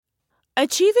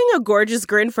Achieving a gorgeous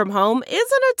grin from home isn't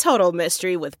a total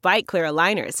mystery with Byte Clear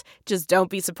aligners. Just don't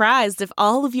be surprised if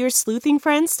all of your sleuthing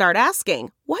friends start asking,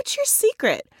 "What's your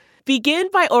secret?" Begin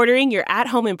by ordering your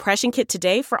at-home impression kit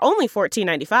today for only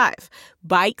 $14.95.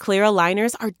 Byte Clear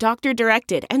aligners are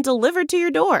doctor-directed and delivered to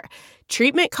your door.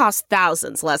 Treatment costs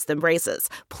thousands less than braces.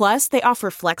 Plus, they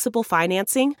offer flexible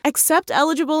financing, accept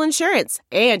eligible insurance,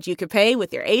 and you can pay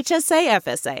with your HSA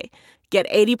FSA. Get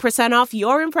 80% off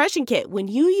your impression kit when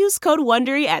you use code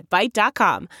WONDERY at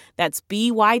Byte.com. That's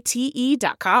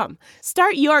BYTE.com.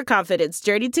 Start your confidence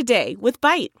journey today with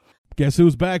Byte. Guess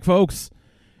who's back, folks?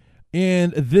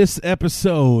 In this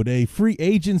episode, a free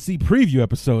agency preview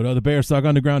episode of the Bears Talk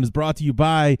Underground is brought to you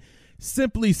by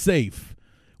Simply Safe.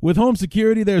 With home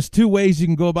security, there's two ways you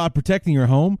can go about protecting your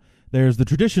home. There's the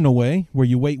traditional way, where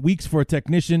you wait weeks for a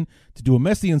technician to do a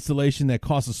messy installation that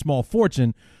costs a small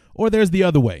fortune, or there's the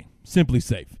other way, Simply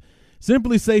Safe.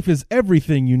 Simply Safe is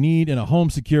everything you need in a home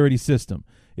security system.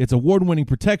 It's award-winning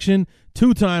protection,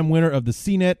 two-time winner of the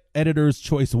CNET Editor's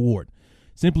Choice Award.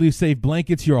 Simply Safe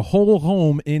blankets your whole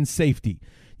home in safety.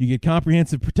 You get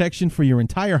comprehensive protection for your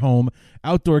entire home.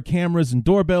 Outdoor cameras and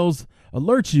doorbells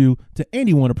alert you to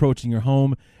anyone approaching your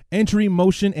home. Entry,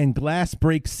 motion, and glass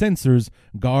break sensors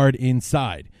guard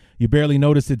inside. You barely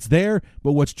notice it's there,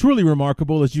 but what's truly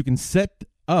remarkable is you can set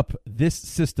up this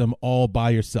system all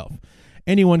by yourself.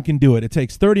 Anyone can do it. It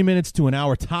takes 30 minutes to an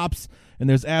hour tops, and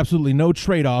there's absolutely no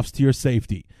trade-offs to your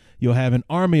safety. You'll have an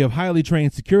army of highly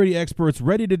trained security experts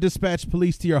ready to dispatch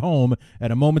police to your home at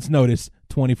a moment's notice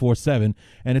 24/7,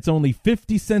 and it's only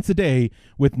 50 cents a day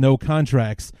with no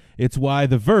contracts. It's why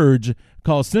The Verge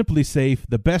calls Simply Safe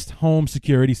the best home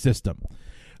security system.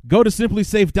 Go to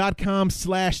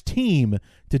simplysafe.com/team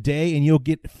today, and you'll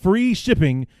get free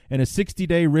shipping and a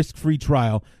 60-day risk-free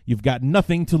trial. You've got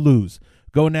nothing to lose.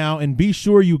 Go now and be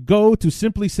sure you go to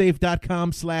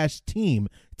simplysafe.com/team,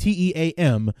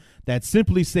 TEAM. That's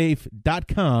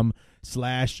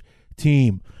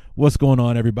simplysafe.com/team. What's going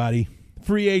on, everybody?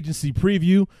 Free agency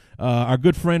preview. Our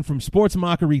good friend from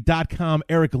sportsmockery.com,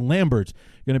 Eric Lambert,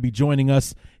 going to be joining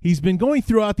us. He's been going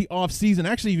throughout the offseason,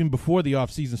 actually even before the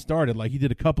offseason started. Like, he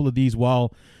did a couple of these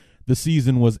while the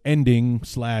season was ending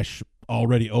 /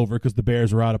 already over because the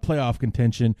Bears were out of playoff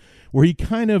contention, where he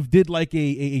kind of did like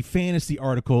a fantasy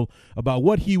article about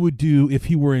what he would do if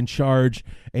he were in charge,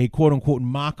 a quote-unquote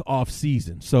mock off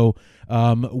season. So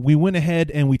we went ahead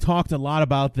and we talked a lot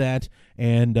about that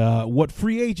and what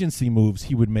free agency moves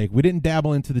he would make. We didn't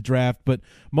dabble into the draft, but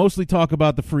mostly talk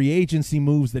about the free agency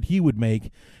moves that he would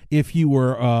make if he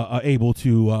were able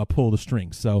to pull the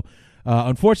strings. So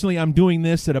unfortunately, I'm doing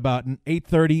this at about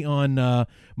 8:30 on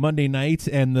Monday night,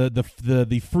 and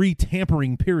the free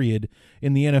tampering period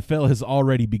in the NFL has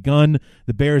already begun.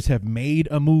 The Bears have made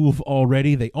a move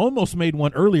already. They almost made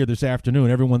one earlier this afternoon.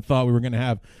 Everyone thought we were going to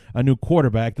have a new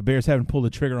quarterback. The Bears haven't pulled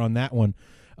the trigger on that one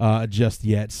just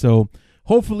yet. So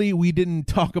hopefully we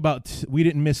didn't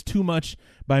miss too much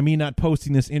by me not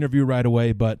posting this interview right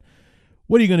away. But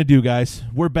what are you going to do, guys?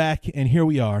 We're back, and here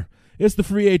we are. It's the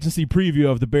free agency preview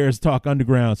of the Bears Talk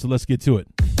Underground, so let's get to it.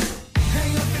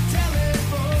 Hang up the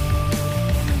telephone,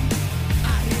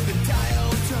 I hear the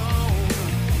dial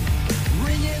tone,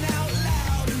 ringing out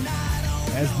loud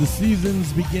tonight. As the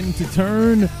seasons begin to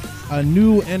turn, a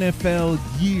new NFL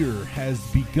year has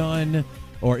begun,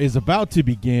 or is about to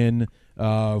begin,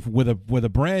 with a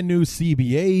brand new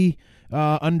CBA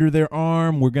under their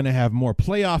arm. We're going to have more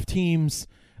playoff teams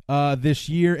this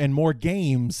year and more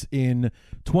games in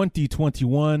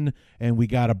 2021, and we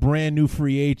got a brand new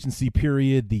free agency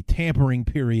period. The tampering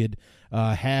period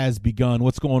has begun.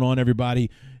 What's going on,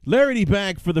 everybody? Larry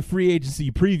back for the free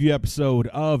agency preview episode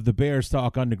of the Bears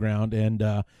Talk Underground, and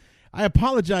I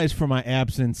apologize for my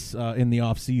absence in the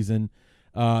offseason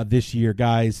this year,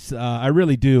 guys. I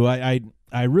really do. I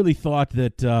really thought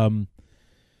that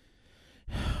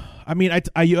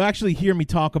you actually hear me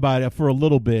talk about it for a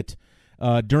little bit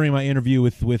during my interview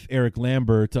with Eric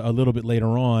Lambert a little bit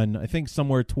later on. I think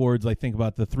somewhere towards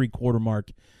about the 3/4 mark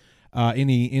in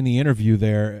the interview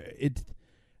there.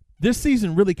 This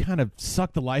season really kind of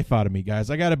sucked the life out of me, guys.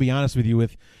 I got to be honest with you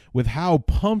with how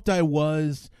pumped I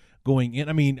was going in.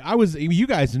 I mean, you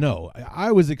guys know,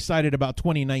 I was excited about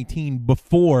 2019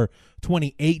 before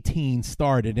 2018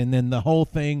 started, and then the whole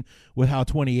thing with how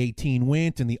 2018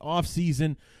 went and the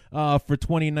offseason. for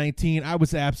 2019. I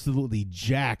was absolutely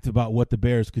jacked about what the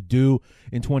Bears could do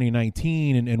in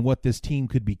 2019 and what this team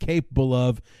could be capable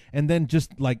of. And then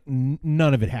just like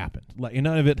none of it happened.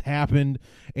 None of it happened.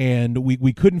 And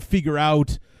we couldn't figure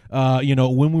out,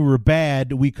 when we were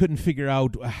bad, we couldn't figure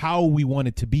out how we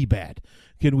wanted to be bad.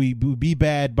 Could we be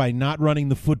bad by not running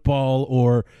the football,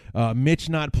 or Mitch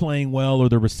not playing well, or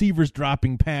the receivers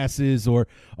dropping passes, or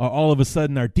all of a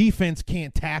sudden our defense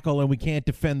can't tackle and we can't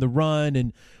defend the run?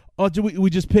 And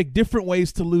we just pick different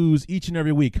ways to lose each and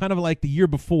every week, kind of like the year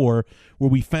before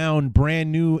where we found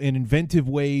brand new and inventive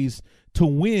ways to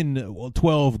win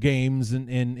 12 games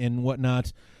and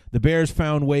whatnot. The Bears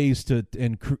found ways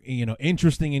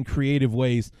interesting and creative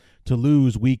ways to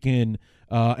lose week in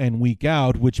and week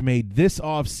out, which made this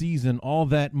offseason all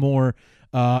that more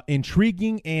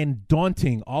intriguing and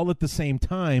daunting all at the same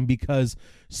time, because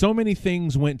so many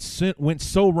things went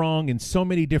so wrong in so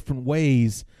many different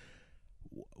ways.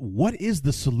 What is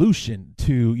the solution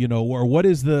to, or what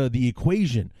is the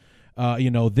equation?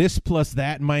 This plus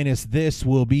that minus this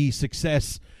will be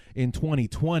success in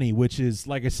 2020, which is,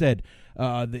 like I said,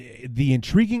 the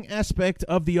intriguing aspect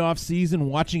of the offseason,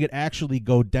 watching it actually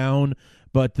go down,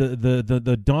 but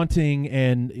the daunting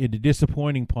and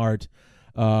disappointing part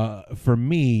for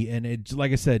me, and it,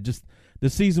 like I said, just the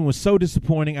season was so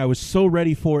disappointing. I was so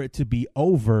ready for it to be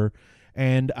over,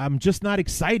 and I'm just not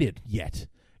excited yet.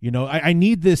 I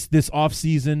need this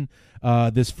offseason,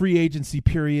 this free agency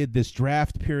period, this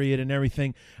draft period and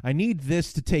everything. I need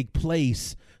this to take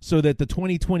place so that the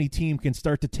 2020 team can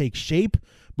start to take shape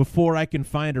before I can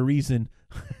find a reason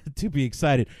to be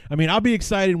excited. I mean, I'll be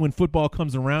excited when football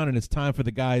comes around and it's time for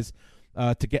the guys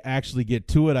to actually get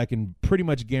to it. I can pretty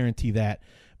much guarantee that.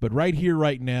 But right here,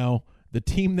 right now, the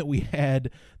team that we had,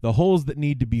 the holes that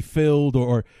need to be filled,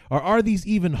 or are these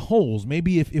even holes?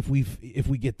 Maybe if we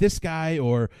get this guy,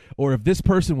 or if this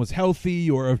person was healthy,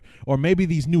 or maybe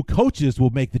these new coaches will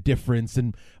make the difference,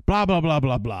 and blah blah blah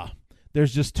blah blah.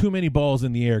 There's just too many balls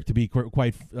in the air, to be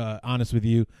quite honest with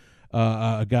you,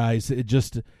 guys.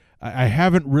 I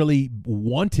haven't really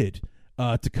wanted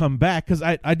to come back, because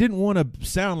I didn't want to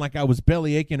sound like I was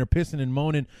belly aching or pissing and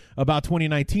moaning about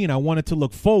 2019. I wanted to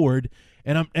look forward,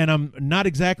 and I'm not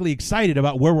exactly excited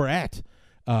about where we're at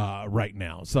right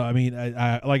now. So I mean,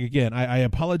 I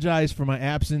apologize for my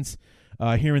absence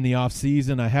here in the off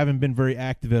season. I haven't been very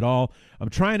active at all. I'm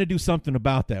trying to do something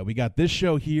about that. We got this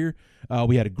show here.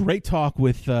 We had a great talk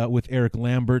with Eric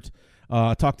Lambert.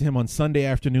 Talked to him on Sunday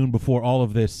afternoon before all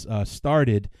of this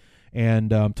started,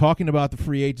 and talking about the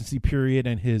free agency period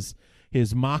and his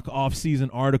mock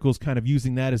off-season articles, kind of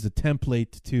using that as a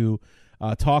template to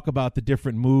talk about the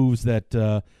different moves that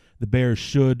the Bears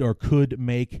should or could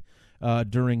make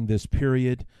during this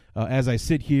period. As I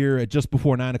sit here at just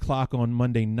before 9 o'clock on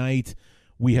Monday night,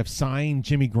 we have signed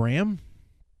Jimmy Graham.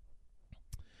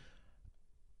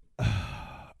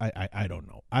 I don't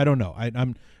know.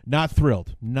 I'm not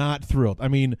thrilled. I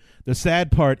mean, the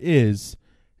sad part is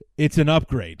it's an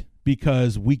upgrade,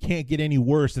 because we can't get any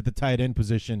worse at the tight end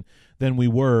position than we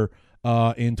were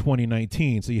in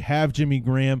 2019. So you have Jimmy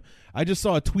Graham. I just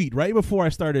saw a tweet right before I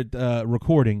started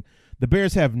recording. The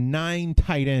Bears have 9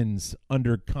 tight ends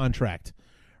under contract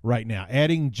right now.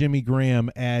 Adding Jimmy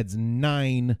Graham makes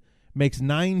 9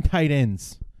 tight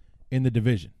ends in the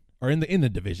division, or on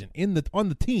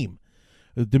the team.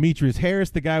 Demetrius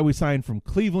Harris, the guy we signed from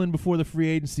Cleveland before the free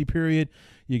agency period.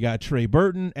 You got Trey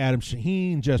Burton, Adam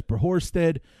Shaheen, Jesper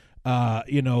Horsted.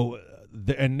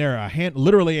 And there are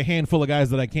literally a handful of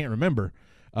guys that I can't remember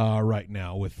right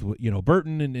now, with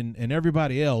Burton and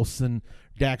everybody else, and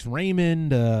Dax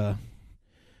Raymond. There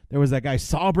was that guy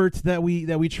Saubert that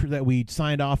we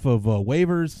signed off of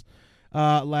waivers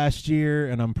last year,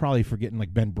 and I'm probably forgetting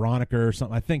like Ben Broniker or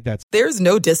something. I think that's. There's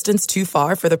no distance too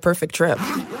far for the perfect trip.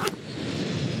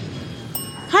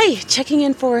 Hi, checking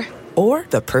in for... Or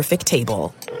the perfect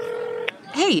table.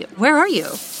 Hey, where are you?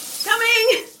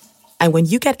 Coming! And when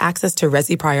you get access to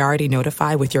Resi Priority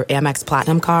Notify with your Amex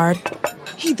Platinum card...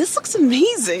 Hey, this looks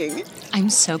amazing! I'm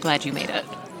so glad you made it.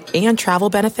 And travel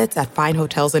benefits at fine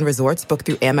hotels and resorts booked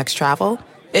through Amex Travel,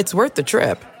 it's worth the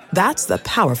trip. That's the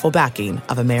powerful backing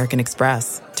of American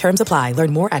Express. Terms apply.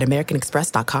 Learn more at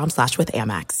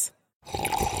americanexpress.com/withAmex.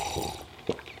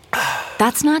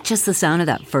 That's not just the sound of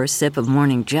that first sip of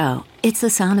Morning Joe. It's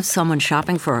the sound of someone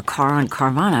shopping for a car on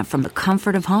Carvana from the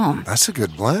comfort of home. That's a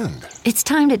good blend. It's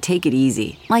time to take it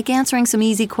easy, like answering some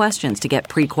easy questions to get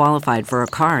pre-qualified for a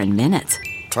car in minutes.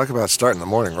 Talk about starting the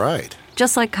morning right.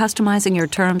 Just like customizing your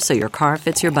terms so your car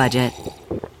fits your budget.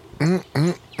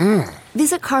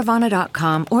 Visit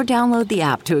Carvana.com or download the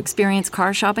app to experience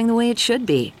car shopping the way it should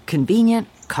be. Convenient,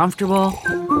 comfortable.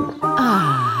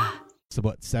 Ah.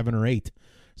 about 7 or 8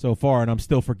 so far, and I'm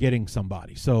still forgetting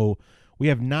somebody. So we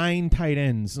have 9 tight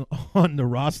ends on the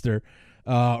roster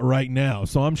right now.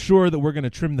 So I'm sure that we're going to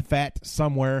trim the fat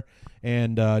somewhere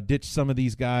and ditch some of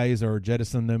these guys or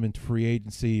jettison them into free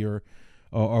agency or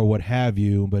what have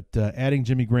you. But adding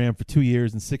Jimmy Graham for 2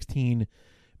 years and $16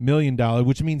 million,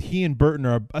 which means he and Burton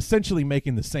are essentially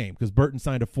making the same, because Burton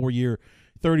signed a 4-year,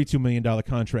 $32 million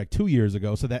contract 2 years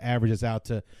ago, so that averages out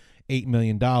to $8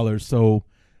 million. So,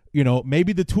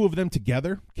 maybe the two of them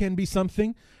together can be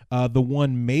something. The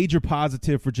one major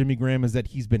positive for Jimmy Graham is that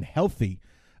he's been healthy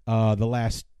at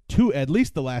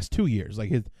least the last 2 years.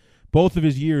 Like both of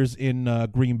his years in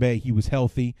Green Bay, he was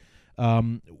healthy.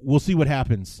 We'll see what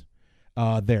happens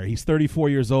there. He's 34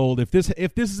 years old. If this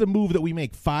is a move that we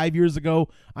make 5 years ago,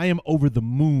 I am over the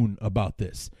moon about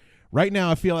this. Right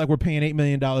now, I feel like we're paying $8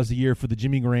 million a year for the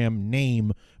Jimmy Graham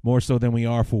name more so than we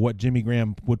are for what Jimmy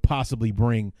Graham would possibly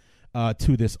bring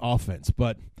to this offense.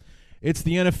 But it's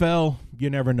the NFL. You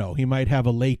never know. He might have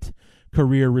a late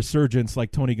career resurgence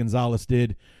like Tony Gonzalez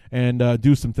did and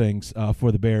do some things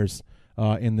for the Bears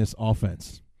in this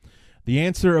offense. The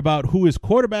answer about who his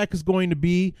quarterback is going to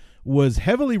be was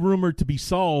heavily rumored to be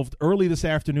solved early this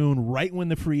afternoon, right when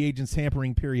the free agent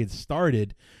tampering period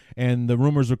started, and the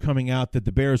rumors were coming out that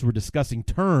the Bears were discussing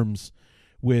terms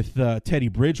with Teddy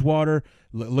Bridgewater.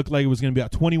 Looked like it was going to be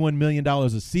about $21 million a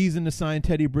season to sign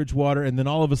Teddy Bridgewater, and then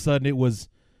all of a sudden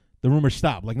the rumors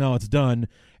stopped. Like, no, it's done,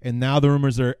 and now the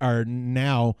rumors are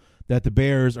now that the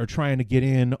Bears are trying to get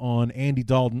in on Andy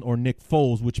Dalton or Nick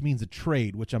Foles, which means a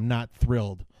trade, which I'm not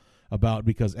thrilled about,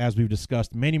 because as we've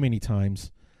discussed many, many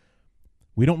times,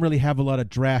 we don't really have a lot of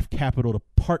draft capital to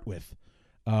part with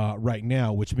right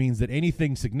now, which means that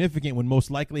anything significant would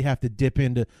most likely have to dip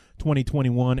into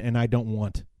 2021, and I don't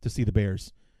want to see the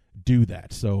Bears do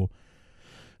that. So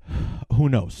who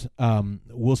knows?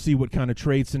 We'll see what kind of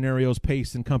trade scenarios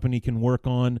Pace and company can work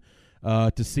on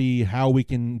to see how we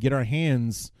can get our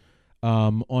hands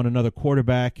on another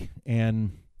quarterback,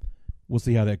 and we'll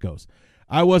see how that goes.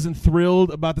 I wasn't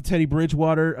thrilled about the Teddy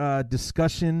Bridgewater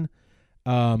discussion.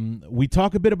 We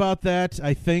talk a bit about that,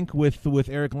 I think, with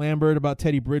Eric Lambert about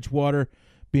Teddy Bridgewater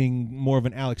being more of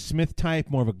an Alex Smith type,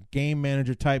 more of a game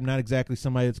manager type, not exactly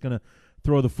somebody that's going to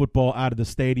throw the football out of the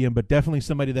stadium, but definitely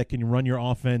somebody that can run your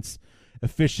offense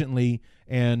efficiently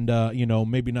and,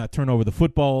 maybe not turn over the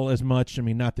football as much. I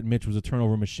mean, not that Mitch was a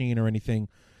turnover machine or anything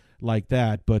like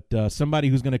that, but somebody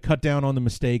who's going to cut down on the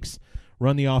mistakes,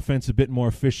 run the offense a bit more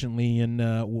efficiently, and,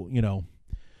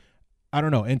 I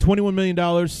don't know. And $21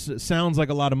 million sounds like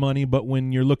a lot of money, but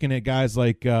when you're looking at guys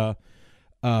like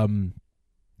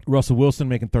Russell Wilson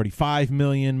making $35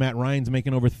 million, Matt Ryan's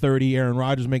making over $30, Aaron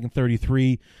Rodgers making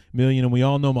 $33 million, and we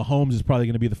all know Mahomes is probably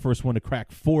going to be the first one to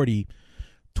crack $40,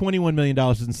 $21 million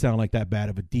doesn't sound like that bad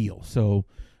of a deal. So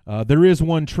there is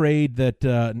one trade that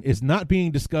is not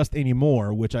being discussed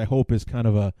anymore, which I hope is kind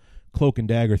of a cloak and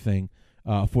dagger thing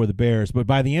for the Bears. But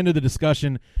by the end of the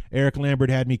discussion, Eric Lambert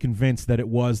had me convinced that it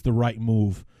was the right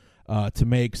move to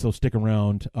make. So stick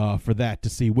around for that to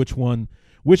see which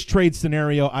trade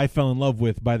scenario I fell in love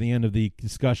with by the end of the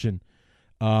discussion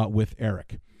with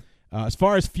Eric. As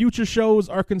far as future shows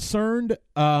are concerned,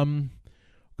 I'm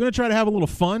going to try to have a little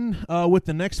fun with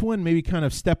the next one, maybe kind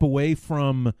of step away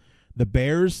from the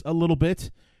Bears a little bit.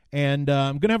 And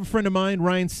I'm going to have a friend of mine,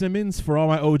 Ryan Simmons, for all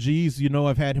my OGs.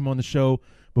 I've had him on the show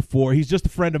before. He's just a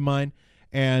friend of mine,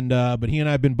 and but he and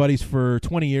I have been buddies for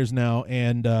 20 years now,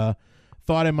 and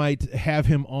thought I might have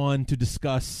him on to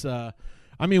discuss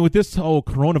with this whole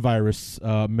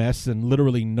coronavirus mess and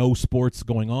literally no sports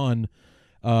going on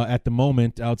at the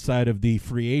moment outside of the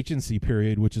free agency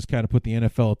period, which has kind of put the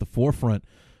NFL at the forefront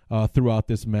throughout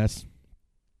this mess.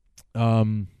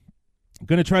 I'm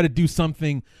going to try to do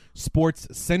something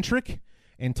sports-centric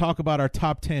and talk about our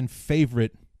top 10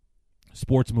 favorite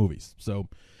sports movies. So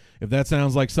if that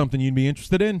sounds like something you'd be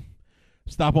interested in,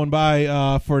 stop on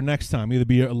by for next time. Either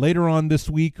be later on this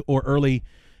week or early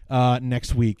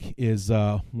next week is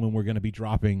when we're going to be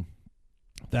dropping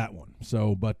that one.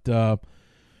 So, but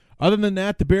other than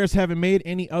that, the Bears haven't made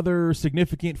any other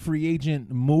significant free agent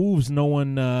moves. No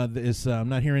one is. I'm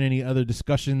not hearing any other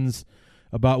discussions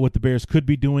about what the Bears could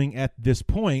be doing at this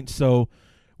point. So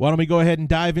why don't we go ahead and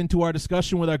dive into our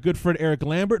discussion with our good friend Eric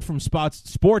Lambert from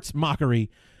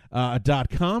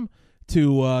SportsMockery.com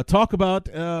to talk about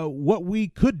what we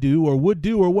could do or would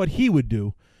do or what he would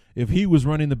do if he was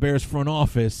running the Bears front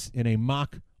office in a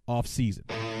mock off season.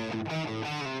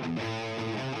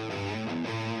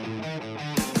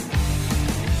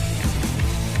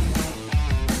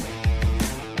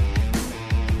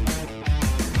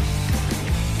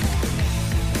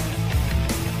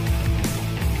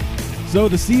 So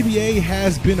the CBA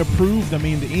has been approved. I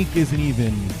mean, the ink isn't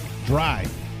even dry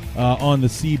on the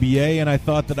CBA, and I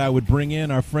thought that I would bring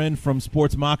in our friend from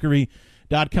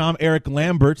SportsMockery.com, Eric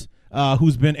Lambert,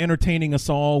 who's been entertaining us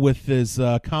all with his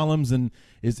columns and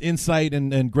his insight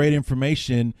and great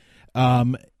information.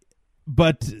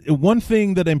 But one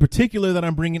thing that in particular that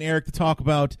I'm bringing Eric to talk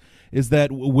about is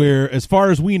that we're, as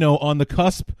far as we know, on the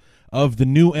cusp of the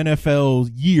new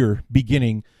NFL year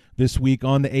beginning this week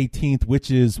on the 18th,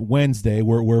 which is Wednesday.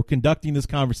 We're conducting this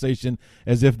conversation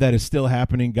as if that is still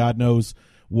happening. God knows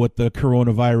what the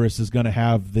coronavirus is going to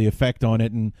have the effect on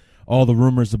it, and all the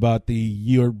rumors about the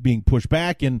year being pushed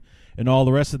back and all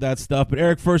the rest of that stuff. But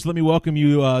Eric, first, let me welcome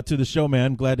you to the show,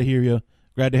 man. Glad to hear you.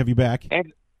 Glad to have you back.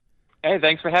 Hey,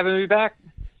 thanks for having me back.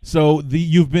 So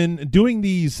you've been doing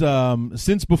these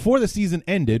since before the season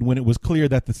ended, when it was clear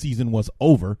that the season was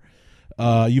over.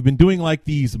 You've been doing like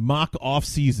these mock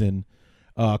off-season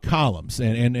columns,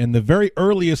 and the very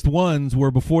earliest ones were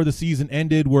before the season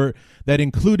ended, that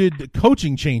included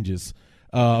coaching changes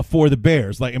for the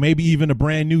Bears, like maybe even a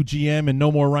brand new GM and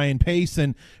no more Ryan Pace,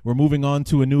 and we're moving on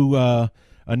to a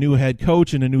new head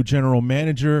coach and a new general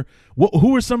manager.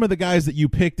 Who are some of the guys that you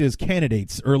picked as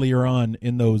candidates earlier on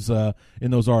in those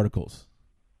articles?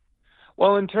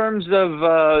 Well, in terms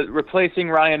of replacing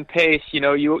Ryan Pace,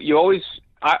 you always.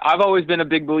 I've always been a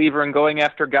big believer in going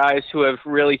after guys who have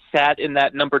really sat in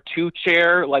that number 2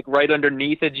 chair, like right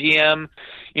underneath a GM.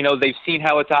 They've seen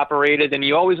how it's operated, and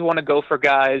you always want to go for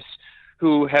guys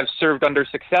who have served under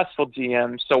successful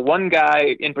GMs. So one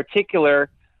guy in particular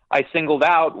I singled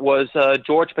out was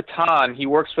George Paton. He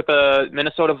works with the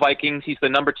Minnesota Vikings. He's the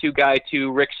number 2 guy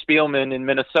to Rick Spielman in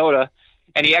Minnesota.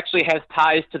 And he actually has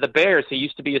ties to the Bears. He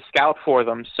used to be a scout for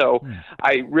them. So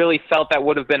I really felt that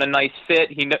would have been a nice fit.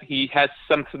 He has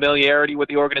some familiarity with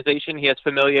the organization. He has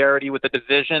familiarity with the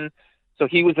division. So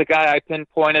he was the guy I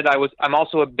pinpointed. I'm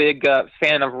also a big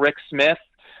fan of Rick Smith,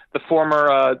 the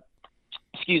former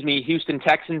Houston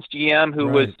Texans GM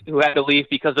who had to leave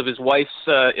because of his wife's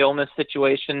illness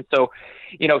situation. So,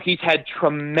 he's had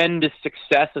tremendous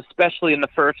success, especially in the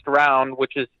first round,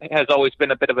 which has always been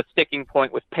a bit of a sticking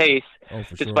point with Pace,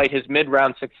 despite his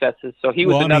mid-round successes. So he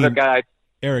was another guy.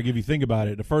 Eric, if you think about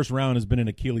it, the first round has been an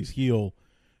Achilles heel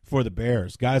for the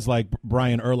Bears. Guys like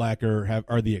Brian Urlacher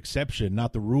are the exception,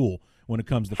 not the rule, when it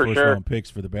comes to first-round picks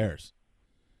for the Bears.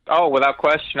 Oh, without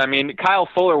question. I mean, Kyle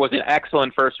Fuller was an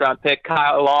excellent first-round pick.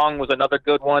 Kyle Long was another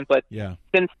good one. But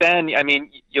since then, I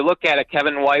mean, you look at it,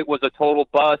 Kevin White was a total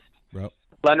bust. Yep.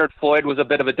 Leonard Floyd was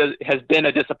has been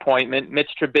a disappointment. Mitch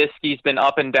Trubisky's been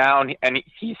up and down, and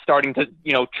he's starting to,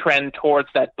 trend towards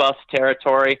that bust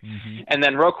territory. Mm-hmm. And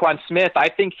then Roquan Smith, I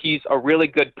think he's a really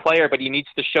good player, but he needs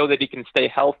to show that he can stay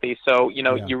healthy. So,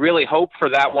 you really hope for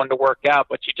that one to work out,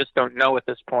 but you just don't know at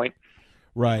this point.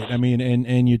 Right. I mean,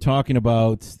 and you're talking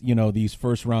about, these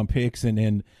first-round picks,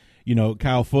 and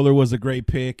Kyle Fuller was a great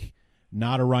pick,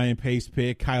 not a Ryan Pace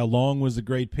pick. Kyle Long was a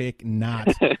great pick, not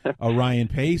a Ryan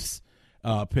Pace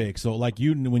pick. So, like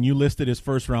when you listed his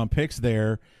first-round picks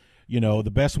there,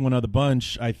 the best one of the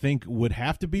bunch, I think, would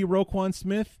have to be Roquan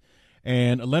Smith.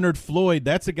 And Leonard Floyd,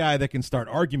 that's a guy that can start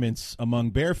arguments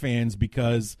among Bear fans,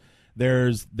 because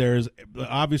there's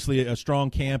obviously a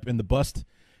strong camp in the bust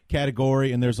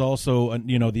category, and there's also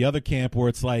the other camp where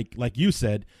it's like you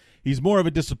said, he's more of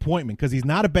a disappointment because he's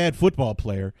not a bad football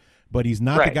player, but he's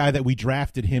not the guy that we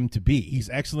drafted him to be. He's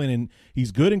excellent and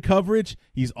he's good in coverage,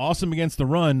 he's awesome against the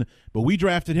run, but we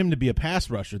drafted him to be a pass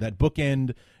rusher, that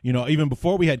bookend, even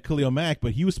before we had Khalil Mack.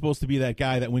 But he was supposed to be that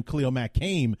guy that when Khalil Mack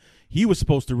came, he was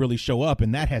supposed to really show up,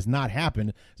 and that has not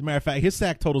happened. As a matter of fact, his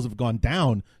sack totals have gone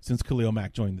down since Khalil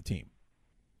Mack joined the team.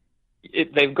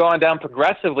 They've gone down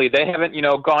progressively. They haven't,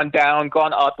 gone down,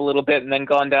 gone up a little bit, and then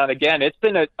gone down again. It's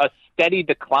been a steady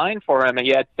decline for him. He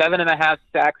had 7.5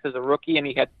 sacks as a rookie, and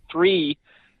he had 3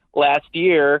 last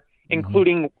year,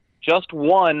 including just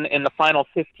 1 in the final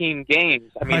 15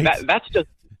 games. I mean, that's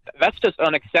just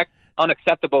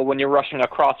unacceptable when you're rushing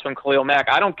across from Khalil Mack.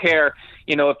 I don't care,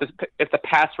 if the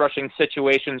pass rushing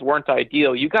situations weren't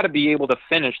ideal. You got to be able to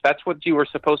finish. That's what you were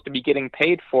supposed to be getting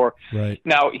paid for. Right.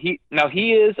 Now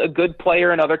he is a good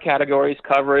player in other categories,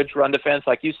 coverage, run defense,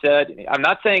 like you said. I'm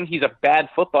not saying he's a bad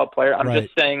football player. I'm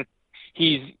just saying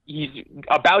he's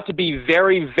about to be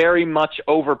very, very much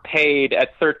overpaid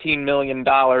at $13 million.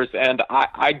 And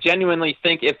I genuinely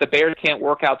think if the Bears can't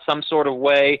work out some sort of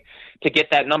way to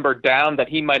get that number down, that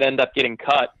he might end up getting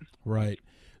cut. Right.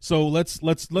 So let's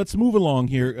move along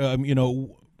here.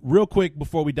 Real quick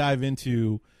before we dive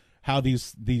into how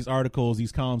these articles,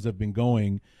 these columns have been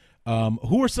going.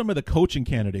 Who are some of the coaching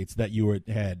candidates that you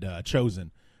had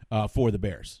chosen for the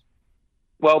Bears?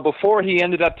 Well, before he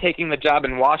ended up taking the job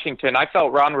in Washington, I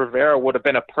felt Ron Rivera would have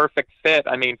been a perfect fit.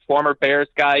 I mean, former Bears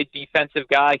guy, defensive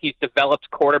guy. He's developed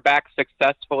quarterbacks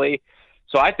successfully.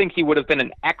 So I think he would have been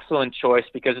an excellent choice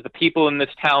because the people in this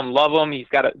town love him. He's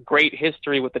got a great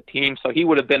history with the team, so he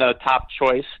would have been a top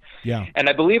choice. Yeah. And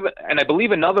I believe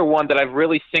another one that I've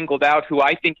really singled out who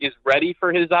I think is ready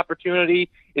for his opportunity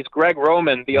is Greg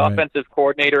Roman, the offensive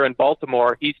coordinator in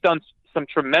Baltimore. He's done some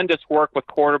tremendous work with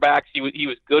quarterbacks. He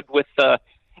was good with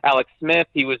Alex Smith.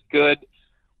 He was good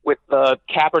with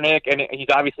Kaepernick, and he's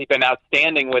obviously been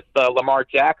outstanding with Lamar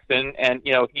Jackson. And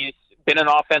he's been an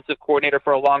offensive coordinator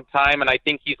for a long time, and I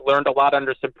think he's learned a lot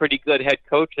under some pretty good head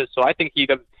coaches. So I think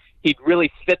he'd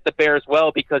really fit the Bears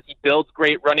well because he builds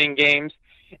great running games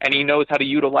and he knows how to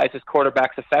utilize his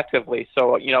quarterbacks effectively.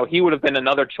 So he would have been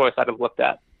another choice I'd have looked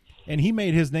at. And he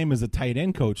made his name as a tight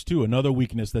end coach too, another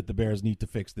weakness that the Bears need to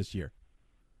fix this year.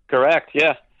 Correct.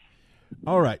 Yeah.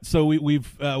 All right. So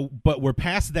but we're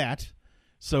past that.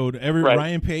 So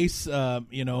Ryan Pace,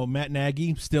 Matt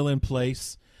Nagy still in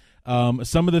place.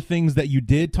 Some of the things that you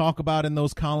did talk about in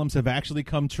those columns have actually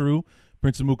come true.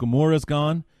 Prince Amukamara is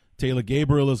gone. Taylor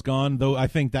Gabriel is gone, though I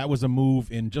think that was a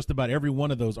move in just about every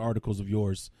one of those articles of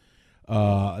yours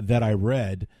that I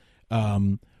read.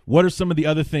 What are some of the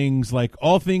other things, like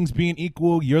all things being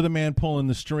equal, you're the man pulling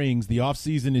the strings. The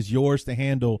offseason is yours to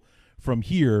handle from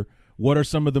here. What are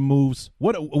some of the moves?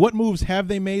 What moves have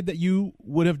they made that you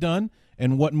would have done,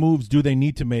 and what moves do they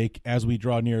need to make as we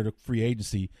draw near to free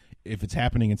agency if it's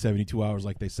happening in 72 hours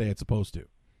like they say it's supposed to?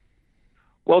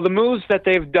 Well, the moves that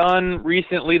they've done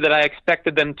recently that I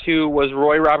expected them to was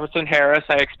Roy Robertson Harris.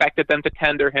 I expected them to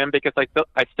tender him because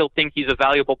I still think he's a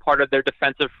valuable part of their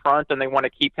defensive front, and they want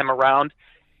to keep him around.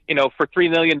 For $3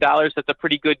 million, that's a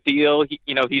pretty good deal.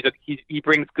 He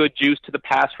brings good juice to the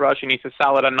pass rush, and he's a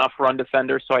solid enough run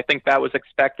defender. So I think that was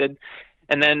expected.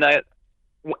 And then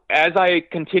as I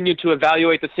continued to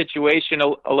evaluate the situation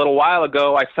a little while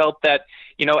ago, I felt that,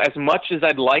 as much as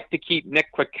I'd like to keep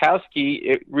Nick Kwiatkowski,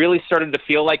 it really started to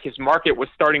feel like his market was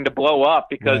starting to blow up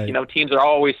because, teams are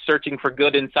always searching for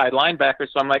good inside linebackers.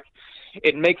 So I'm like,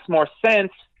 it makes more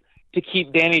sense to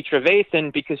keep Danny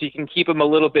Trevathan because you can keep him a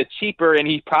little bit cheaper, and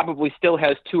he probably still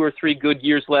has 2 or 3 good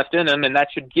years left in him, and that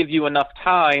should give you enough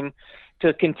time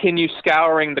to continue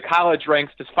scouring the college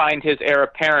ranks to find his heir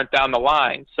apparent down the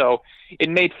line. So it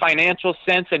made financial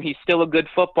sense, and he's still a good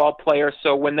football player.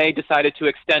 So when they decided to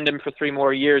extend him for 3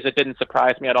 more years, it didn't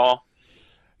surprise me at all.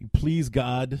 Please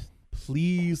God,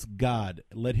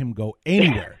 let him go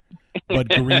anywhere but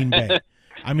Green Bay.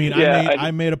 I mean, I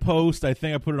made a post. I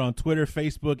think I put it on Twitter,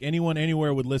 Facebook. Anyone,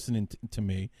 anywhere would listen to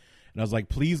me. And I was like,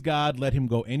 please, God, let him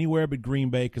go anywhere but Green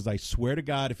Bay, because I swear to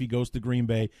God, if he goes to Green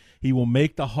Bay, he will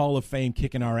make the Hall of Fame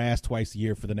kicking our ass twice a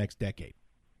year for the next decade.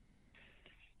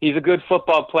 He's a good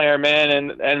football player,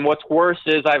 man. And what's worse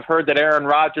is I've heard that Aaron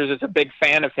Rodgers is a big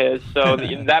fan of his. So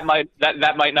that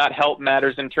might not help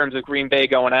matters in terms of Green Bay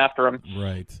going after him.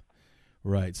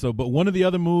 Right. So, but one of the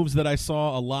other moves that I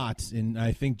saw a lot in,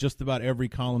 I think, just about every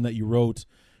column that you wrote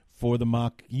for the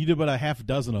mock, you did about a half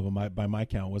dozen of them by my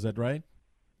count. Was that right?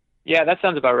 Yeah, that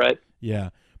sounds about right. Yeah.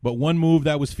 But one move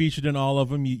that was featured in all of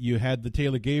them, you had the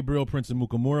Taylor Gabriel, Prince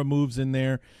Amukamara moves in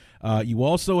there. You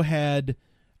also had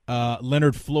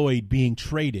Leonard Floyd being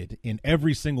traded in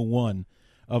every single one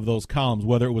of those columns,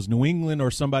 whether it was New England or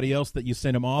somebody else that you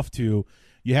sent him off to.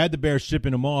 You had the Bears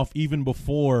shipping him off even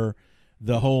before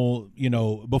the whole,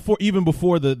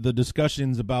 before the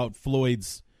discussions about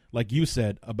Floyd's, like you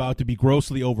said, about to be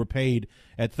grossly overpaid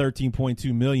at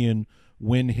 $13.2 million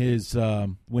when his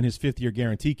 5th-year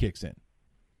guarantee kicks in.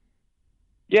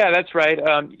 Yeah, that's right.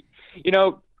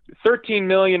 $13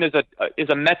 million is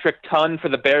a metric ton for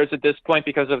the Bears at this point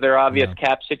because of their obvious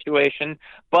cap situation.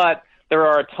 But there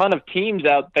are a ton of teams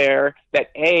out there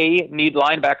that A, need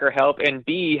linebacker help, and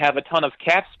B, have a ton of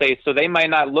cap space. So they might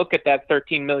not look at that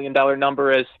 $13 million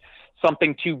number as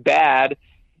something too bad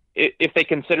if they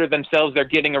consider themselves they're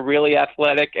getting a really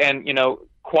athletic and,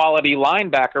 quality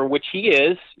linebacker, which he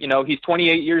is. He's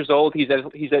 28 years old. He's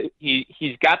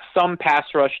got some pass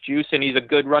rush juice, and he's a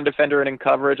good run defender and in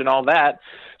coverage and all that.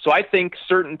 So I think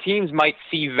certain teams might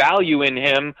see value in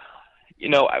him.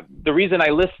 The reason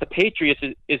I list the Patriots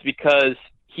is because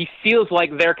he feels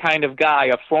like their kind of guy,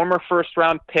 a former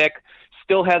first-round pick,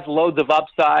 still has loads of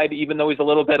upside, even though he's a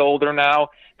little bit older now.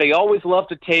 They always love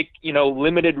to take,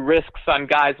 limited risks on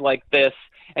guys like this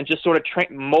and just sort of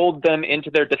mold them into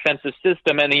their defensive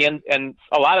system. And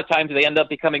a lot of times they end up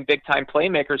becoming big-time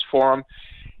playmakers for them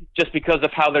just because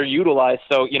of how they're utilized.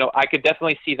 So, I could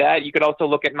definitely see that. You could also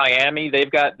look at Miami. They've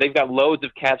got loads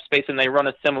of cap space, and they run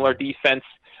a similar defense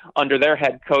under their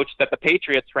head coach that the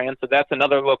Patriots ran. So that's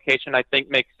another location I think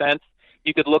makes sense.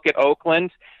 You could look at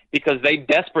Oakland because they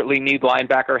desperately need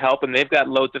linebacker help, and they've got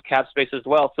loads of cap space as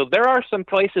well. So there are some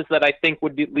places that I think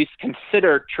would at least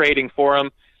consider trading for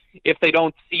him if they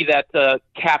don't see that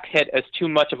cap hit as too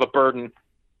much of a burden.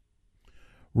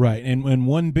 Right, and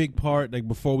one big part, like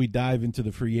before we dive into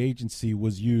the free agency,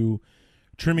 was you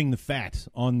trimming the fat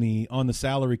on the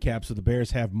salary cap so the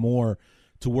Bears have more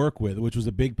to work with, which was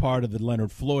a big part of the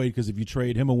Leonard Floyd, because if you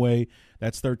trade him away,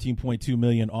 that's $13.2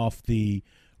 million off the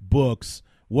books.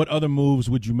 What other moves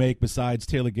would you make besides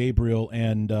Taylor Gabriel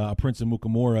and Prince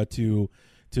Amukamara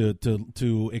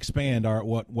to expand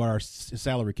what our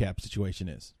salary cap situation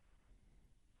is?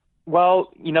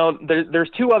 Well,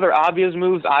 there's two other obvious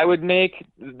moves I would make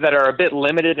that are a bit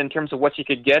limited in terms of what you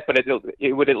could get, but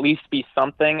it would at least be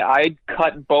something. I'd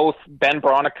cut both Ben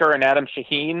Braunecker and Adam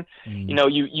Shaheen.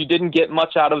 You didn't get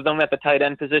much out of them at the tight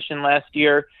end position last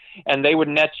year, and they would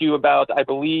net you about, I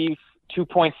believe,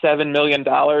 $2.7 million.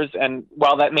 And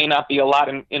while that may not be a lot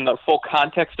in the full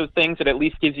context of things, it at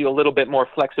least gives you a little bit more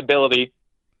flexibility.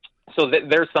 So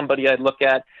there's somebody I'd look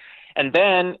at. And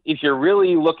then if you're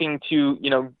really looking to,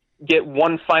 get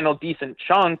one final decent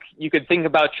chunk, you could think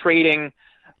about trading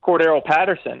Cordero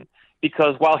Patterson,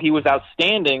 because while he was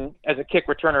outstanding as a kick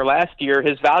returner last year,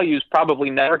 his value is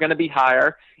probably never going to be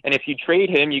higher. And if you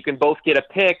trade him, you can both get a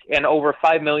pick and over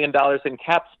 $5 million in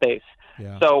cap space.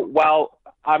 Yeah. So while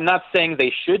I'm not saying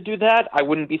they should do that, I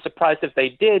wouldn't be surprised if they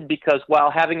did, because while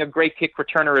having a great kick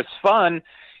returner is fun,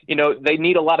 they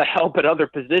need a lot of help at other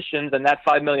positions, and that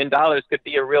 $5 million could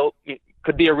be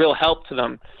a real help to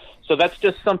them. So that's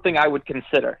just something I would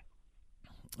consider.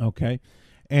 Okay.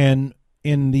 And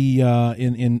in the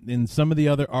in some of the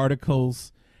other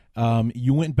articles,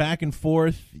 you went back and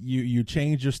forth. You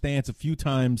changed your stance a few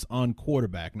times on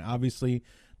quarterback. And obviously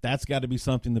that's got to be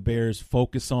something the Bears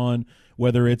focus on,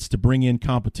 whether it's to bring in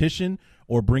competition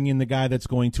or bring in the guy that's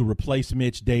going to replace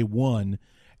Mitch day one.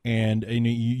 And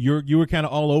you were kind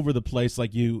of all over the place,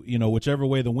 like whichever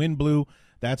way the wind blew,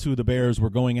 that's who the Bears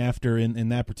were going after in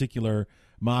that particular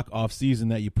mock off season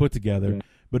that you put together.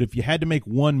 But if you had to make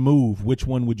one move, which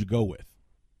one would you go with?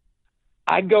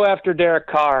 I'd go after Derek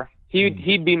Carr.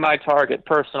 He'd be my target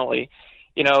personally.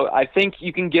 I think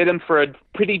you can get him for a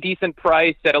pretty decent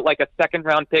price at like a second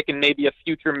round pick and maybe a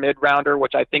future mid rounder,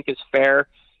 which I think is fair.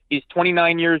 He's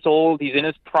 29 years old. He's in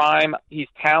his prime. He's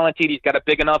talented. He's got a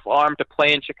big enough arm to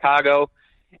play in Chicago,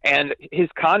 and his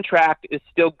contract is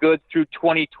still good through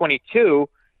 2022.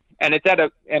 And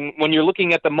and when you're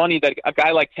looking at the money that a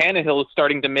guy like Tannehill is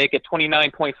starting to make at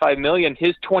 $29.5 million,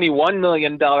 his $21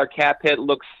 million cap hit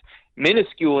looks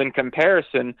minuscule in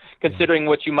comparison, considering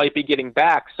what you might be getting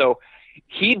back. So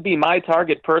he'd be my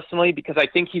target personally, because I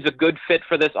think he's a good fit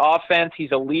for this offense.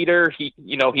 He's a leader. He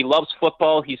loves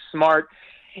football. He's smart.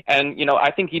 And, I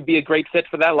think he'd be a great fit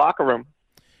for that locker room.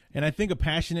 And I think a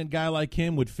passionate guy like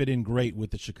him would fit in great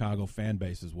with the Chicago fan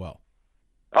base as well.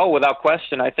 Oh, without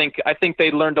question. I think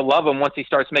they'd learn to love him once he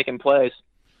starts making plays.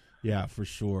 Yeah, for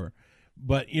sure.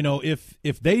 But,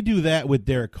 if they do that with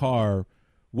Derek Carr,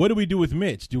 what do we do with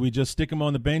Mitch? Do we just stick him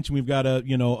on the bench and we've got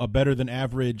a better than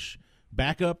average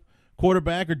backup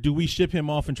quarterback, or do we ship him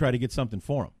off and try to get something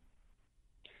for him?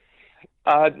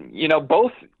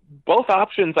 Both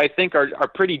options I think are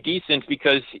pretty decent,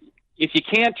 because if you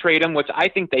can't trade him, which I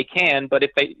think they can, but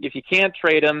if you can't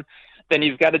trade him, then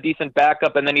you've got a decent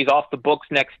backup, and then he's off the books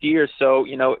next year. So,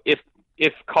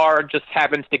 if Carr just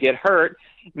happens to get hurt,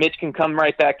 Mitch can come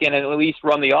right back in and at least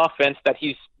run the offense that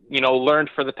he's, learned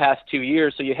for the past 2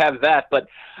 years. So you have that. But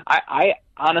I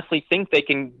honestly think they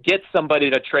can get somebody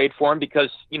to trade for him, because,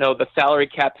 the salary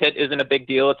cap hit isn't a big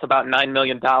deal. It's about $9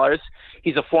 million.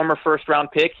 He's a former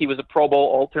first-round pick. He was a Pro Bowl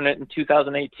alternate in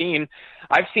 2018.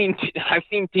 I've seen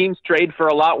teams trade for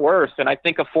a lot worse, and I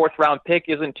think a fourth-round pick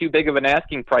isn't too big of an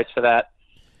asking price for that.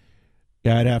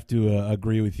 Yeah, I'd have to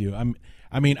agree with you. I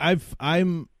know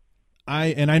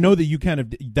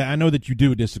that you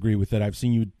do disagree with it. I've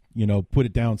seen you put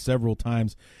it down several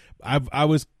times. I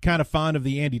was kind of fond of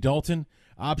the Andy Dalton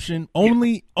option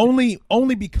only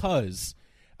because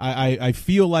I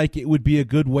feel like it would be a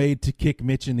good way to kick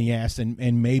Mitch in the ass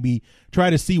and maybe try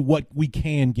to see what we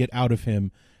can get out of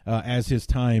him as his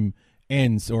time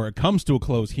ends or it comes to a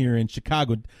close here in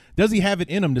Chicago. Does he have it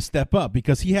in him to step up?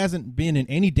 Because he hasn't been in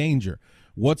any danger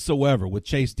whatsoever with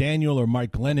Chase Daniel or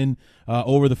Mike Glennon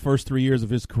over the first 3 years of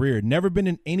his career. Never been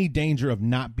in any danger of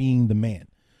not being the man.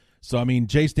 So,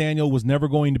 Chase Daniel was never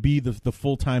going to be the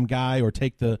full-time guy or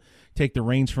take the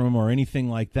reins from him or anything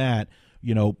like that,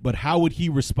 but how would he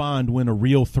respond when a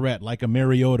real threat like a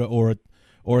Mariota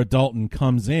or a Dalton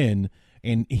comes in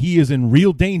and he is in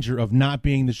real danger of not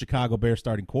being the Chicago Bears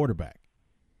starting quarterback.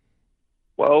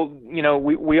 Well,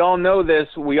 we all know this.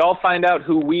 We all find out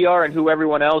who we are and who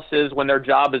everyone else is when their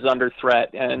job is under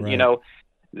threat. And, Right.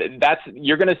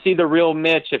 You're going to see the real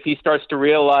Mitch if he starts to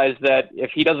realize that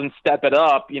if he doesn't step it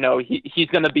up, he's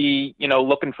going to be,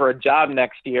 looking for a job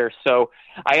next year. So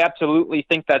I absolutely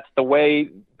think that's the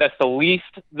least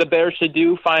the Bears should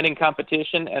do, finding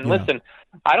competition. And Yeah. listen,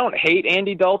 I don't hate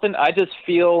Andy Dalton. I just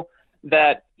feel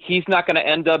that he's not going to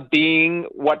end up being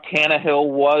what Tannehill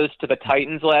was to the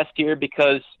Titans last year,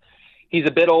 because he's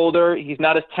a bit older. He's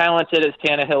not as talented as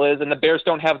Tannehill is, and the Bears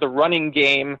don't have the running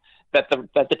game that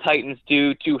the Titans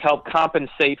do to help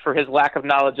compensate for his lack of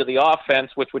knowledge of the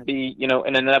offense, which would be,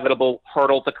 an inevitable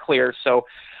hurdle to clear. So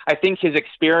I think his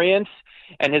experience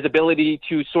and his ability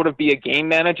to sort of be a game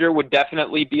manager would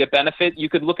definitely be a benefit. You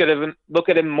could look at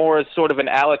him more as sort of an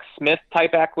Alex Smith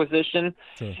type acquisition,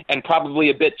 Sure. and probably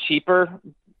a bit cheaper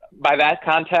by that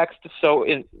context. So,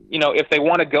 if they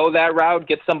want to go that route,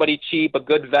 get somebody cheap, a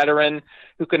good veteran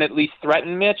who can at least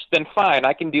threaten Mitch, then fine,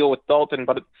 I can deal with Dalton.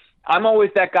 But I'm always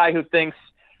that guy who thinks,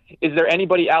 is there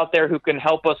anybody out there who can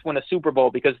help us win a Super Bowl?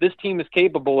 Because this team is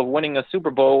capable of winning a Super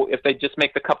Bowl if they just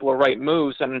make the couple of right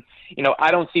moves. And,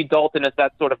 I don't see Dalton as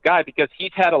that sort of guy, because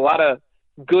he's had a lot of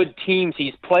good teams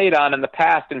he's played on in the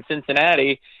past in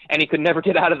Cincinnati, and he could never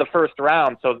get out of the first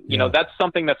round. So, that's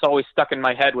something that's always stuck in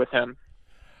my head with him.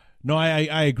 No,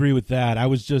 I agree with that. I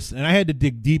was just, and I had to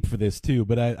dig deep for this too,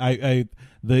 but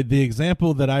the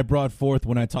example that I brought forth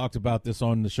when I talked about this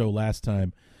on the show last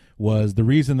time was the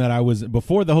reason that I was,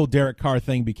 before the whole Derek Carr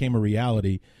thing became a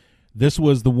reality, this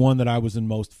was the one that I was in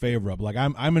most favor of. Like,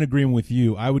 I'm in agreement with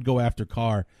you. I would go after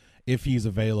Carr if he's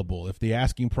available. If the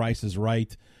asking price is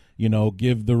right,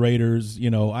 give the Raiders,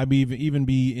 I'd even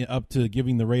be up to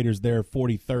giving the Raiders their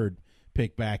 43rd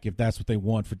pick back if that's what they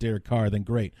want for Derek Carr. Then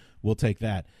great, we'll take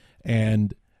that.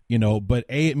 And but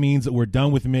it means that we're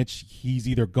done with Mitch. He's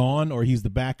either gone or he's the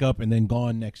backup and then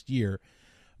gone next year.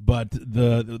 But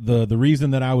the reason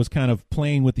that I was kind of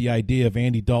playing with the idea of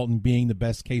Andy Dalton being the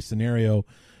best case scenario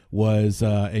was,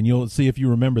 and you'll see if you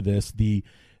remember this, the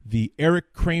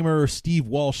Eric Kramer Steve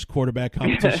Walsh quarterback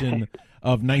competition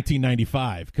of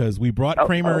 1995, because we brought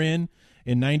Kramer in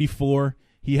 94.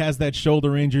 He has that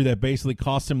shoulder injury that basically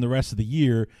costs him the rest of the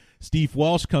year. Steve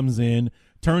Walsh comes in,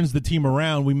 turns the team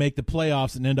around. We make the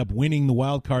playoffs and end up winning the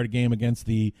wild card game against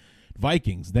the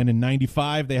Vikings. Then in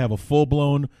 95, they have a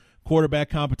full-blown quarterback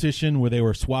competition where they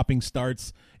were swapping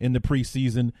starts in the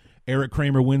preseason. Eric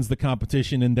Kramer wins the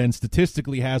competition and then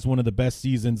statistically has one of the best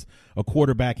seasons a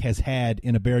quarterback has had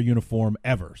in a Bear uniform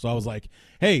ever. So I was like,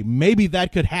 hey, maybe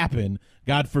that could happen,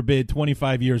 God forbid,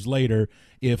 25 years later,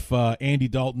 if Andy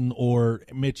Dalton or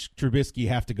Mitch Trubisky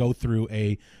have to go through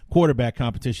a quarterback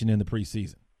competition in the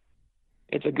preseason.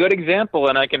 It's a good example,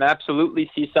 and I can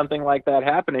absolutely see something like that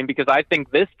happening, because I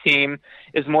think this team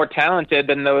is more talented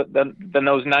than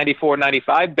those 94,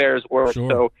 95 Bears were. Sure.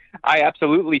 So I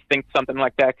absolutely think something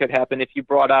like that could happen if you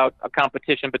brought out a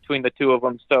competition between the two of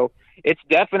them. So it's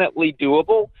definitely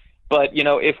doable. But,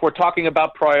 if we're talking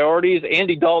about priorities,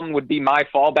 Andy Dalton would be my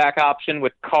fallback option,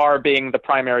 with Carr being the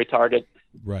primary target.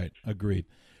 Right. Agreed.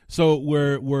 So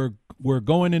we're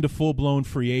going into full-blown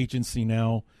free agency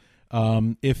now.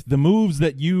 If the moves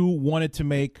that you wanted to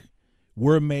make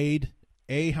were made,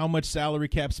 A, how much salary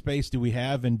cap space do we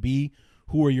have? And B,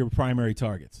 who are your primary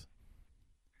targets?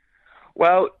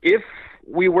 Well, if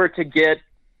we were to get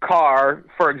Carr,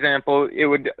 for example, it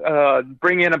would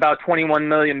bring in about $21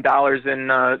 million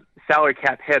in salary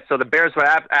cap hit. So the Bears would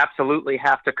absolutely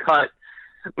have to cut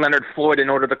Leonard Floyd in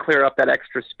order to clear up that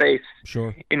extra space.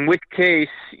 Sure. In which case,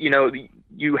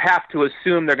 you have to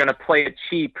assume they're going to play it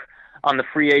cheap on the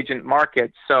free agent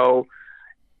market. So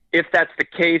if that's the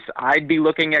case, I'd be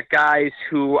looking at guys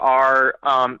who are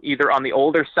either on the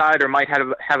older side or might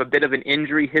have a bit of an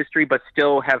injury history but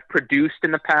still have produced in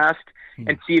the past,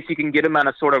 and see if you can get them on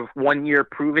a sort of 1-year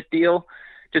prove-it deal,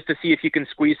 just to see if you can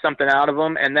squeeze something out of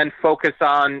them, and then focus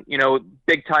on,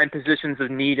 big-time positions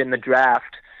of need in the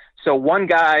draft. So one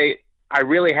guy I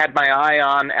really had my eye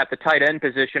on at the tight end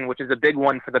position, which is a big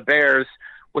one for the Bears,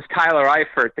 was Tyler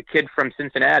Eifert, the kid from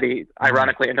Cincinnati,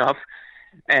 ironically enough.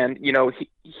 And,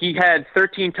 he had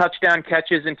 13 touchdown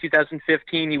catches in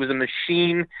 2015. He was a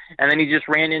machine, and then he just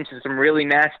ran into some really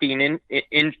nasty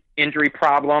injury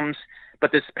problems.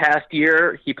 But this past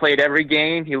year, he played every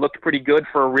game. He looked pretty good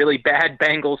for a really bad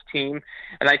Bengals team.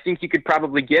 And I think you could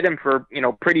probably get him for,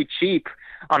 pretty cheap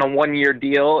on a 1-year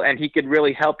deal, and he could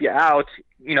really help you out,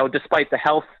 despite the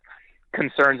health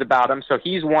concerns about him. So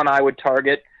he's one I would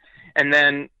target. And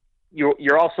then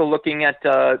you're also looking at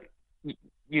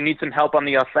you need some help on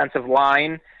the offensive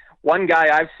line. one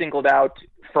guy I've singled out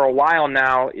for a while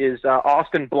now is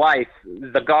Austin Blythe,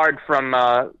 the guard from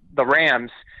the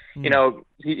Rams. You know,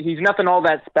 he's nothing all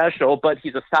that special, but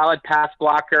he's a solid pass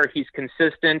blocker. He's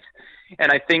consistent,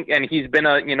 and I think, and he's been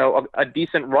a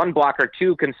decent run blocker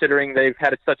too, considering they've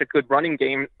had such a good running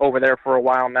game over there for a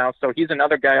while now. So he's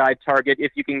another guy I target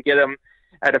if you can get him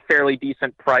at a fairly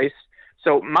decent price.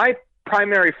 So my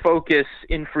primary focus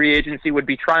in free agency would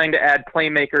be trying to add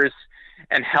playmakers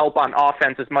and help on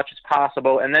offense as much as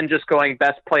possible, and then just going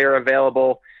best player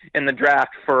available in the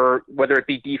draft for whether it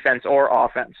be defense or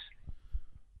offense.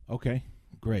 Okay,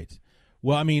 great.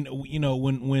 Well, I mean, you know,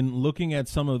 when looking at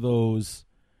some of those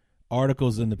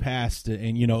articles in the past,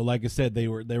 and you know, like I said, they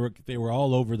were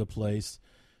all over the place.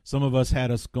 Some of us had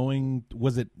us going.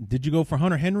 Did you go for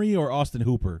Hunter Henry or Austin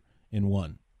Hooper in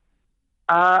one?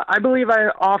 I believe I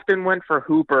often went for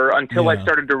Hooper until Yeah. I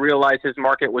started to realize his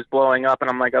market was blowing up, and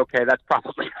I'm like, okay, that's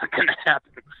probably not going to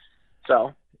happen.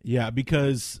 So. Yeah,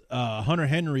 because Hunter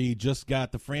Henry just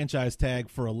got the franchise tag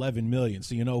for $11 million,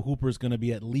 so you know Hooper's going to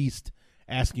be at least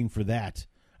asking for that.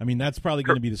 I mean, that's probably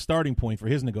going to be the starting point for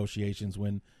his negotiations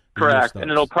when the year Correct, starts.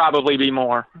 and it'll probably be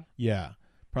more. Yeah,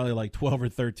 probably like 12 or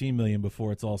 13 million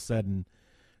before it's all said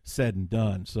and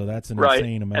done. So that's an Right.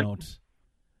 insane amount.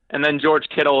 And then George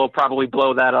Kittle will probably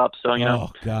blow that up. So you know.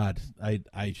 Oh God,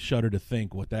 I shudder to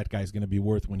think what that guy's going to be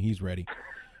worth when he's ready.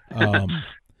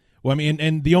 Well, I mean,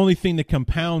 and the only thing that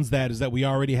compounds that is that we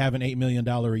already have an $8 million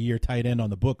a year tight end on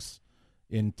the books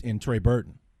in Trey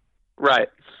Burton. Right.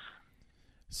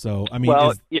 So, I mean,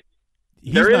 Well, he's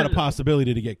there not is- a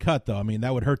possibility to get cut, though. I mean,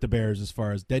 that would hurt the Bears as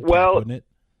far as dead cap, Well, wouldn't it?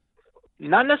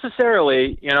 Not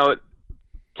necessarily. You know,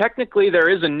 technically there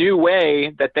is a new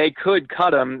way that they could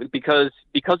cut him because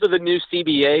of the new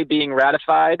CBA being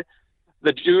ratified.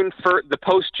 The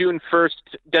post-June 1st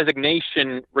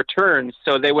designation returns,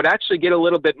 so they would actually get a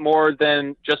little bit more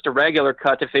than just a regular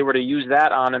cut if they were to use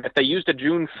that on him. If they used a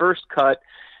June 1st cut,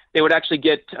 they would actually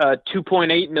get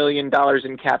 $2.8 million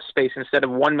in cap space instead of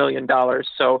 $1 million.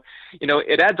 So, you know,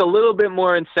 it adds a little bit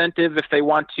more incentive if they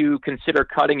want to consider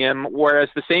cutting him, whereas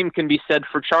the same can be said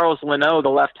for Charles Leno, the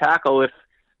left tackle, if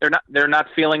they're not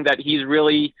feeling that he's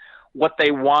really what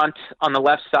they want on the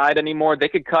left side anymore. They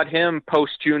could cut him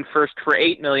post June 1st for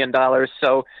 $8 million.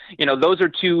 So, you know, those are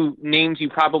two names you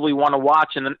probably want to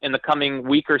watch in the coming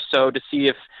week or so to see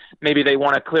if maybe they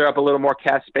want to clear up a little more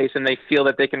cap space and they feel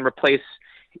that they can replace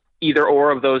either or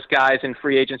of those guys in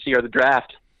free agency or the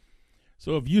draft.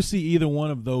 So if you see either one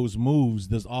of those moves,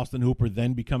 does Austin Hooper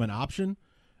then become an option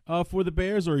for the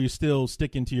Bears, or are you still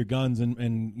sticking to your guns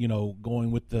and you know,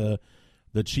 going with the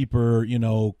cheaper, you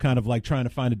know, kind of like trying to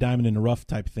find a diamond in the rough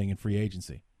type thing in free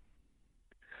agency?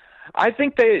 I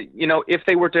think they, you know, if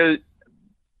they were to,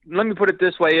 let me put it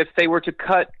this way, if they were to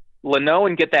cut Leno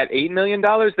and get that $8 million,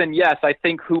 then yes, I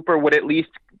think Hooper would at least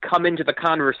come into the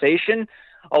conversation,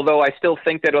 although I still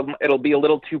think that it'll be a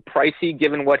little too pricey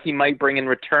given what he might bring in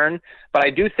return. But I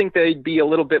do think they'd be a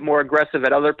little bit more aggressive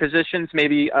at other positions,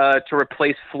 maybe to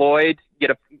replace Floyd,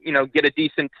 get a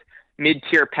decent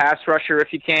mid-tier pass rusher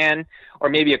if you can, or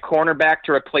maybe a cornerback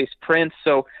to replace Prince.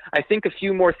 So I think a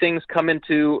few more things come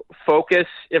into focus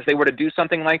if they were to do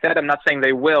something like that. I'm not saying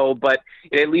they will, but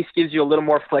it at least gives you a little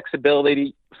more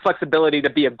flexibility to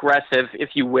be aggressive if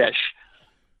you wish.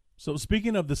 So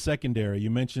speaking of the secondary, you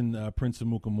mentioned Prince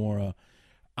Amukamara.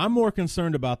 I'm more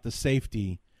concerned about the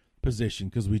safety position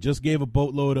because we just gave a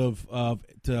boatload of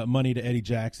money to Eddie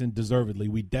Jackson, deservedly.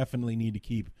 We definitely need to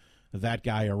keep that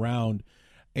guy around.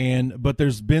 But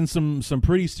there's been some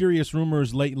pretty serious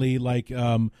rumors lately, like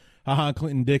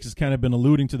Clinton Dix has kind of been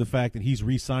alluding to the fact that he's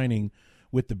re-signing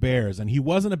with the Bears. And he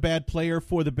wasn't a bad player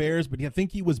for the Bears, but I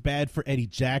think he was bad for Eddie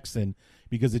Jackson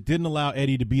because it didn't allow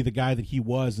Eddie to be the guy that he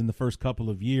was in the first couple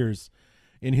of years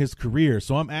in his career.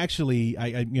 So I'm actually,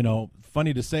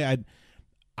 funny to say,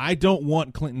 I don't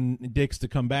want Clinton Dix to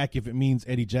come back if it means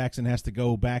Eddie Jackson has to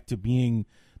go back to being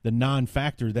the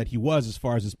non-factor that he was as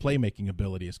far as his playmaking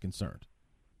ability is concerned.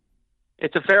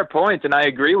 It's a fair point, and I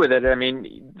agree with it. I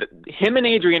mean, him and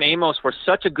Adrian Amos were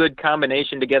such a good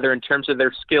combination together in terms of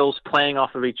their skills playing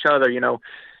off of each other. You know,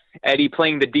 Eddie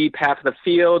playing the deep half of the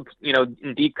field, you know,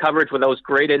 in deep coverage with those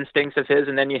great instincts of his,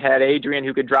 and then you had Adrian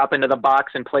who could drop into the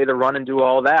box and play the run and do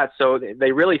all that. So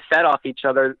they really fed off each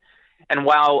other. And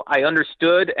while I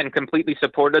understood and completely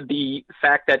supported the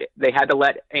fact that they had to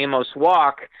let Amos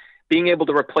walk, being able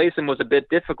to replace him was a bit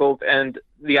difficult. And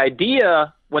the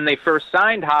idea when they first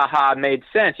signed made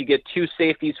sense. You get two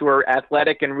safeties who are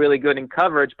athletic and really good in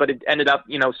coverage, but it ended up,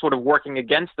 you know, sort of working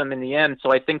against them in the end.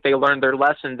 So I think they learned their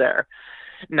lesson there.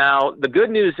 Now, the good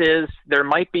news is there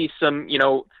might be some, you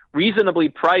know, reasonably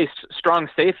priced strong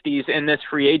safeties in this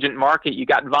free agent market. You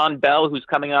got Von Bell, who's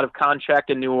coming out of contract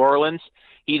in New Orleans.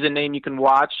 He's a name you can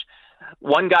watch.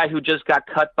 One guy who just got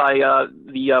cut by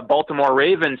the Baltimore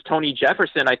Ravens, Tony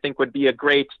Jefferson, I think would be a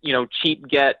great, cheap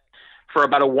get for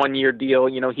about a 1-year deal.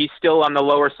 He's still on the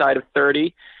lower side of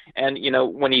 30. And,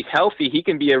 when he's healthy, he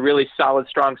can be a really solid,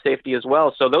 strong safety as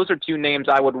well. So those are two names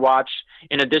I would watch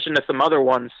in addition to some other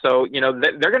ones. So,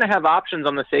 they're going to have options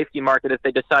on the safety market if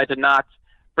they decide to not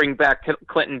bring back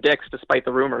Clinton Dix despite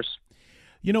the rumors.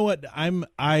 You know what?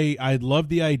 I love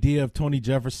the idea of Tony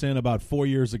Jefferson about 4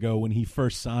 years ago when he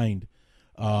first signed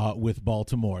with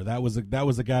Baltimore. That was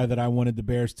a guy that I wanted the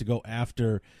Bears to go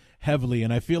after heavily,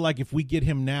 and I feel like if we get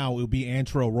him now, it would be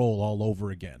Antrel Rolle all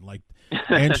over again. Like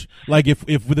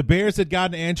if the Bears had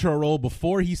gotten Antrel Rolle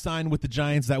before he signed with the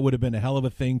Giants, that would have been a hell of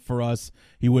a thing for us.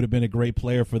 He would have been a great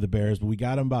player for the Bears, but we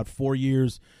got him about 4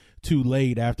 years too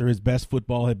late after his best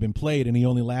football had been played, and he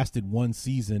only lasted one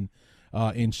season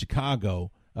in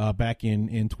Chicago back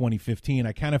in 2015.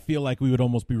 I kind of feel like we would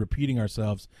almost be repeating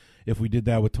ourselves if we did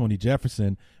that with Tony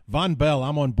Jefferson. Von Bell,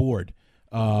 I'm on board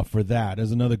for that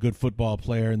as another good football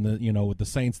player. And with the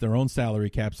Saints, their own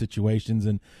salary cap situations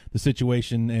and the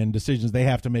situation and decisions they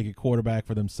have to make at quarterback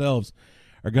for themselves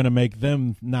are going to make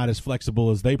them not as flexible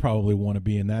as they probably want to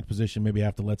be in that position. Maybe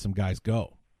have to let some guys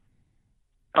go.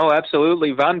 Oh,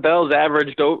 absolutely. Von Bell's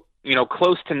averaged,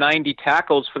 close to 90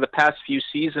 tackles for the past few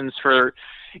seasons for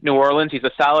New Orleans. He's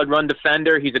a solid run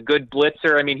defender. He's a good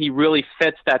blitzer. I mean, he really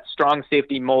fits that strong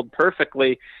safety mold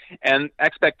perfectly. And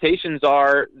expectations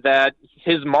are that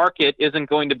his market isn't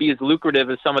going to be as lucrative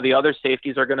as some of the other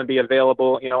safeties are going to be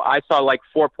available. I saw like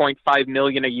 $4.5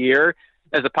 million a year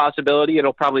as a possibility.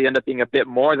 It'll probably end up being a bit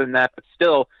more than that, but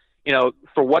still,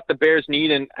 for what the Bears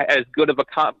need and as good of a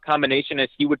combination as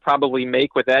he would probably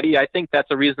make with Eddie, I think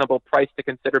that's a reasonable price to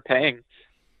consider paying.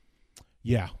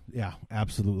 Yeah,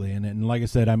 absolutely. And like I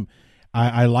said,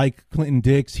 I like Clinton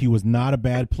Dix. He was not a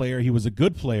bad player. He was a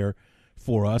good player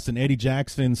for us. And Eddie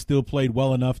Jackson still played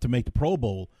well enough to make the Pro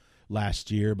Bowl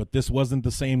last year, but this wasn't the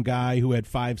same guy who had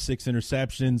 5-6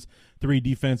 interceptions, 3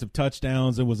 defensive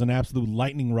touchdowns, and was an absolute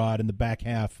lightning rod in the back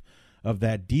half of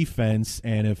that defense.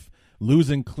 And if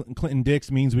losing Clinton Dix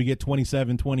means we get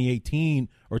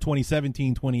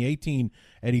 2017-2018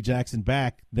 Eddie Jackson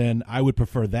back, then I would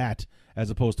prefer that as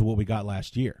opposed to what we got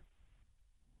last year.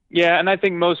 Yeah, and I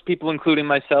think most people, including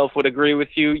myself, would agree with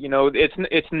you.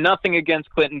 It's nothing against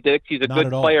Clinton Dix. He's a good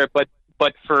player, but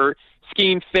for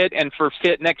scheme fit and for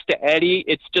fit next to Eddie,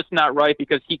 it's just not right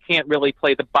because he can't really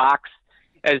play the box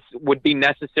as would be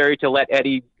necessary to let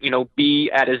Eddie, be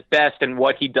at his best and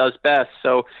what he does best.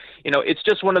 So, it's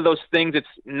just one of those things. It's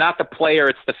not the player,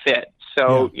 it's the fit.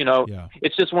 So,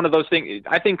 It's just one of those things.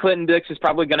 I think Clinton Dix is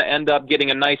probably going to end up getting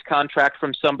a nice contract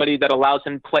from somebody that allows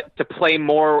him to play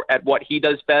more at what he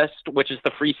does best, which is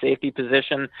the free safety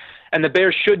position. And the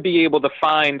Bears should be able to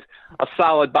find a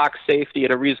solid box safety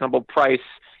at a reasonable price.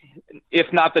 If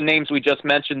not the names we just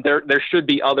mentioned, there should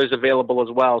be others available as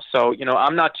well. So,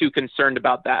 I'm not too concerned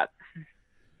about that.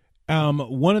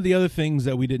 One of the other things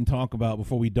that we didn't talk about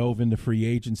before we dove into free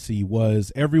agency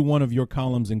was every one of your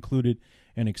columns included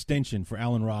an extension for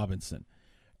Allen Robinson.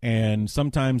 And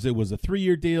sometimes it was a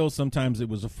 3-year deal, sometimes it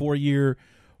was a 4-year.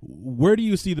 Where do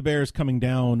you see the Bears coming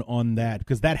down on that?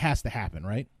 Because that has to happen,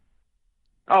 right?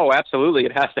 Oh, absolutely.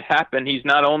 It has to happen. He's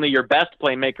not only your best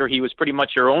playmaker, he was pretty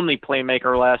much your only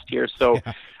playmaker last year. So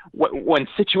when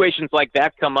situations like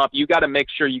that come up, you got to make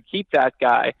sure you keep that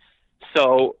guy.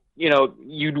 So,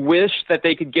 you'd wish that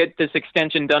they could get this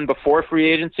extension done before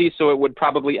free agency, so it would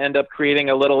probably end up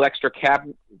creating a little extra cap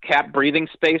breathing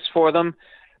space for them.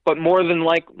 But more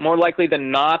likely than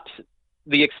not,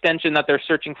 the extension that they're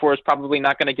searching for is probably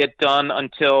not going to get done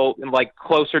until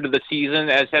closer to the season,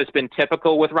 as has been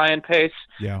typical with Ryan Pace.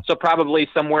 Yeah. So probably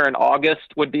somewhere in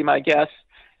August would be my guess.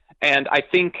 And I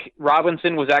think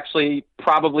Robinson was actually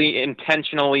probably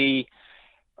intentionally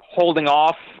holding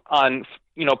off on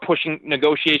pushing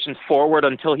negotiations forward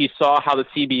until he saw how the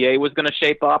CBA was going to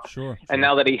shape up. Sure. And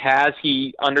now that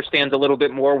he understands a little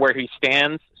bit more where he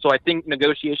stands. So I think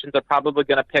negotiations are probably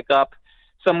going to pick up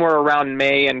somewhere around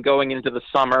May, and going into the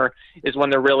summer is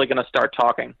when they're really going to start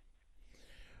talking.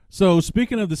 So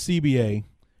speaking of the CBA,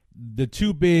 the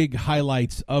two big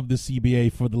highlights of the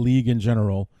CBA for the league in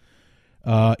general,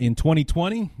 in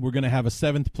 2020, we're going to have a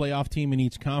 7th playoff team in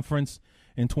each conference.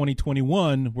 In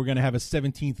 2021, we're going to have a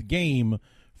 17th game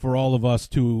for all of us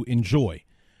to enjoy.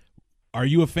 Are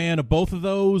you a fan of both of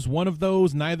those, one of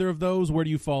those, neither of those? Where do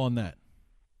you fall on that?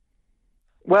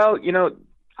 Well,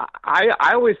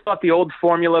 I always thought the old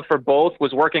formula for both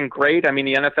was working great. I mean,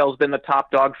 the NFL's been the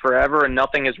top dog forever, and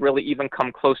nothing has really even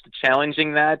come close to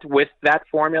challenging that with that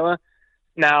formula.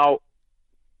 Now,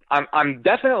 I'm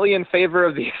definitely in favor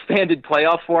of the expanded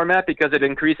playoff format because it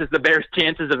increases the Bears'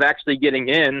 chances of actually getting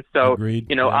in. So, Agreed.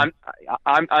 you know, Yeah.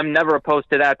 I'm never opposed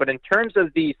to that. But in terms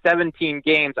of the 17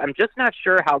 games, I'm just not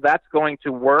sure how that's going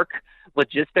to work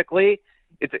logistically.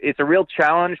 It's a real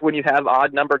challenge when you have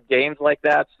odd numbered games like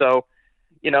that. So,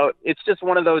 you know, it's just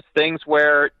one of those things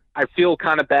where I feel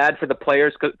kind of bad for the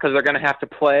players because they're going to have to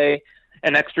play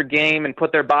an extra game and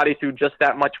put their body through just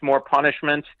that much more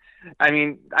punishment. I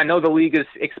mean, I know the league is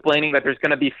explaining that there's going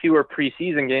to be fewer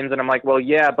preseason games, and I'm like, well,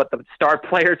 yeah, but the star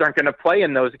players aren't going to play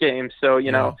in those games. So,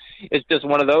 you know, it's just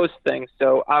one of those things.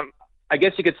 So I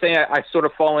guess you could say I sort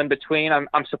of fall in between.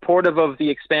 I'm supportive of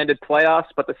the expanded playoffs,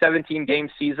 but the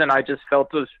 17-game season I just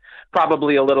felt was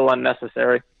probably a little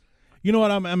unnecessary. You know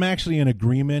what? I'm actually in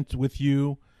agreement with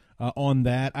you on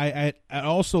that. I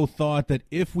also thought that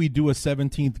if we do a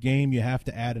 17th game, you have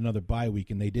to add another bye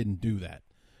week, and they didn't do that.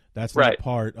 That's not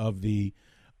part of the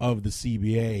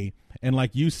CBA. And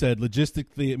like you said,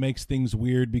 logistically, it makes things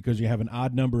weird because you have an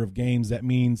odd number of games. That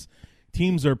means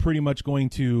teams are pretty much going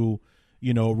to,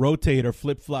 you know, rotate or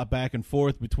flip-flop back and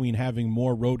forth between having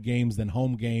more road games than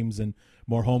home games and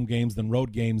more home games than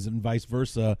road games and vice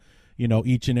versa, you know,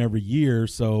 each and every year.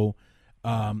 So,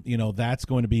 you know, that's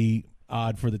going to be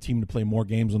odd for the team to play more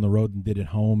games on the road than did at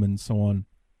home and so on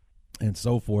and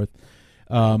so forth.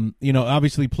 You know,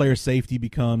 obviously player safety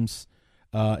becomes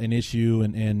an issue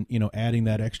and, you know, adding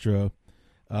that extra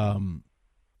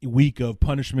week of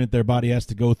punishment their body has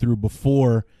to go through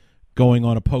before going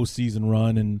on a postseason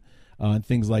run and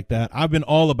things like that. I've been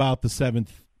all about the 7th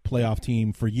playoff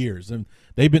team for years, and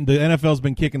the NFL's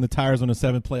been kicking the tires on a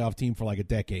 7th playoff team for like a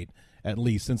decade at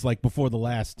least, since like before the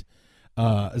last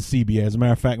CBA. As a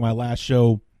matter of fact, my last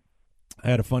show, I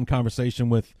had a fun conversation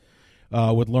with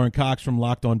Lauren Cox from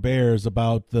Locked On Bears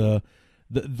about the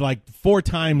like 4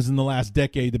 times in the last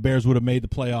decade the Bears would have made the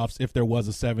playoffs if there was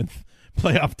a 7th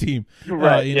playoff team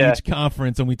in each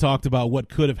conference, and we talked about what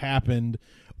could have happened.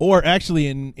 Or actually,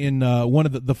 in one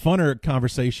of the funner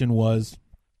conversation was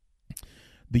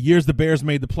the years the Bears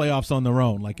made the playoffs on their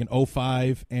own, like in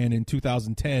 2005 and in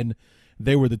 2010,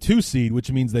 they were the 2 seed,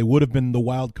 which means they would have been the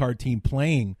wild card team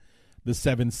playing the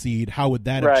 7th seed. How would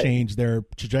that have changed their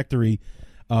trajectory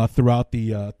throughout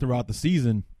the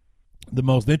season? The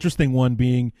most interesting one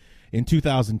being in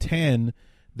 2010,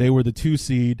 they were the 2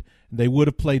 seed. They would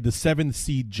have played the 7th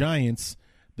seed Giants,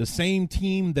 the same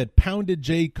team that pounded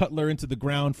Jay Cutler into the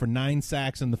ground for 9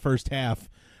 sacks in the first half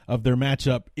of their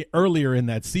matchup earlier in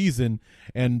that season.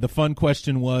 And the fun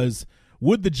question was,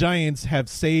 would the Giants have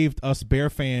saved us Bear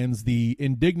fans the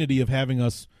indignity of having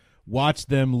us watch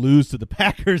them lose to the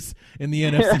Packers in the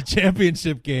NFC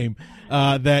Championship game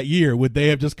that year? Would they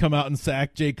have just come out and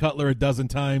sacked Jay Cutler a dozen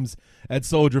times at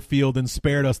Soldier Field and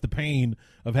spared us the pain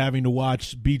of having to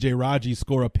watch B.J. Raji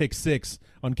score a pick 6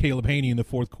 on Caleb Haney in the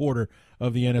 4th quarter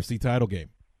of the NFC title game?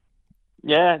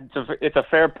 Yeah, it's a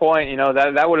fair point. You know,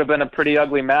 that would have been a pretty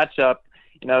ugly matchup.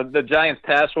 You know, the Giants'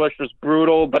 pass rush was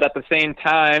brutal, but at the same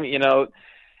time, you know,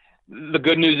 the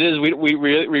good news is we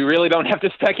really don't have to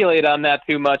speculate on that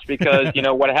too much because, you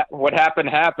know, what happened,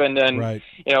 and,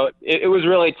 you know, it was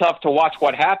really tough to watch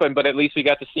what happened, but at least we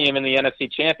got to see him in the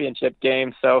NFC Championship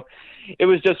game. So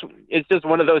it's just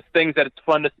one of those things that it's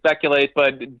fun to speculate,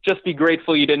 but just be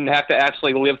grateful you didn't have to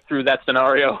actually live through that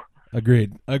scenario.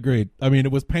 Agreed. I mean,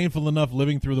 it was painful enough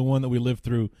living through the one that we lived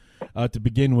through to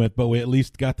begin with, but we at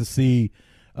least got to see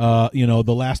you know,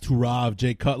 the last hurrah of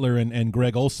Jay Cutler and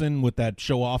Greg Olsen with that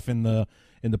show off in the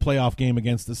playoff game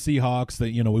against the Seahawks.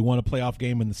 That, you know, we won a playoff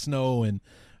game in the snow and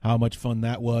how much fun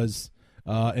that was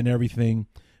and everything.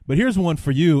 But here's one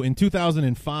for you. In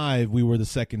 2005, we were the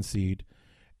 2nd seed,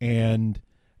 and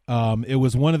it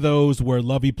was one of those where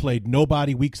Lovey played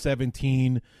nobody week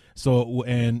 17. So,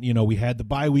 and, you know, we had the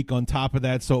bye week on top of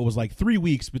that. So it was like 3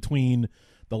 weeks between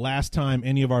the last time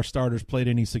any of our starters played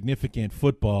any significant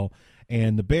football.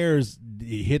 And the Bears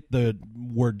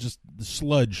were just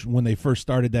sludge when they first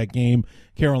started that game.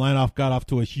 Carolina got off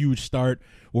to a huge start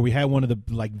where we had one of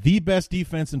the best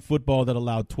defense in football that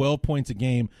allowed 12 points a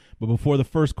game. But before the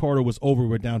first quarter was over,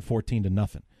 we're down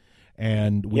 14-0.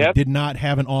 And we did not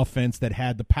have an offense that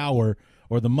had the power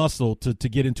or the muscle to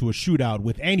get into a shootout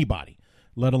with anybody,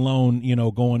 let alone, you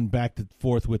know, going back and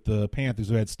forth with the Panthers,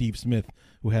 who had Steve Smith,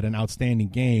 who had an outstanding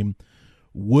game.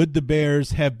 Would the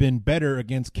Bears have been better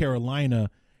against Carolina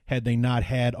had they not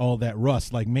had all that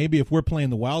rust? Like, maybe if we're playing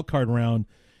the wild card round,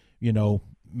 you know,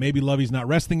 maybe Lovey's not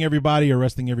resting everybody or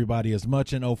resting everybody as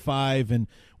much in 05, and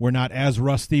we're not as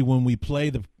rusty when we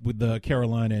play with the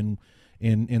Carolina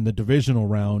in the divisional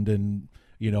round. And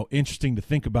interesting to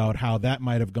think about how that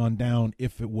might have gone down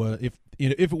if it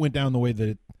went down the way that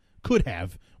it could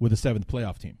have with a 7th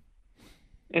playoff team.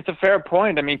 It's a fair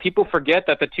point. I mean, people forget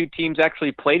that the two teams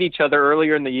actually played each other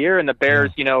earlier in the year, and the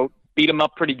Bears, beat them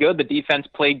up pretty good. The defense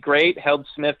played great, held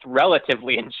Smith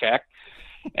relatively in check,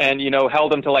 and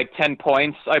held him to like 10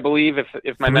 points, I believe,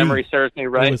 if my memory serves me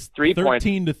right. It was 3 points.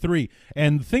 13-3.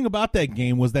 And the thing about that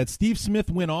game was that Steve Smith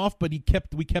went off, but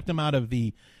we kept him out of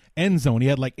the end zone. He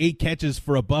had like 8 catches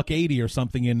for $180 or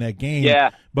something in that game.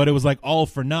 Yeah. But it was like all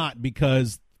for naught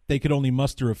because they could only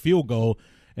muster a field goal.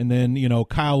 And then,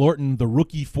 Kyle Orton, the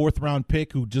rookie 4th-round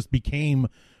pick who just became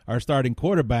our starting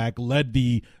quarterback, led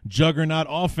the juggernaut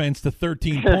offense to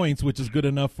 13 points, which is good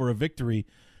enough for a victory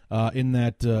in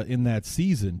that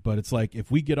season. But it's like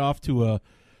if we get off to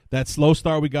that slow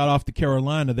start we got off to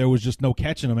Carolina, there was just no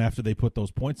catching them after they put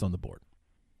those points on the board.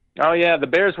 Oh, yeah, the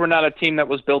Bears were not a team that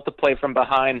was built to play from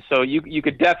behind, so you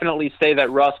could definitely say that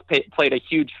Russ played a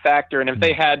huge factor, and if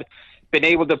they had been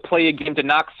able to play a game to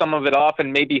knock some of it off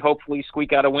and maybe hopefully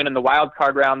squeak out a win in the wild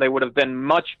card round, they would have been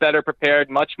much better prepared,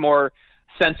 much more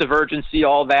sense of urgency,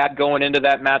 all that going into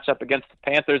that matchup against the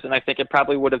Panthers, and I think it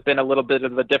probably would have been a little bit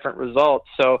of a different result.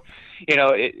 So,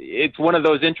 it's one of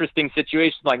those interesting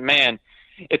situations like, man,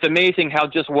 it's amazing how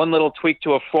just one little tweak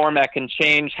to a format can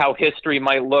change how history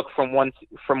might look from one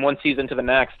season to the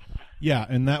next. Yeah,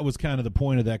 and that was kind of the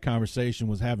point of that conversation,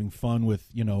 was having fun with,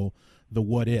 the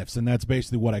what ifs, and that's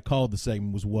basically what I called the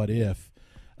segment, was what if.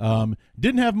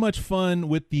 Didn't have much fun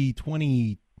with the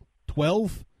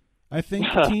 2012, I think,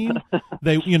 team.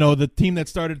 They, the team that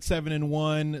started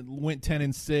 7-1 went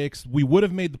 10-6. We would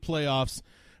have made the playoffs,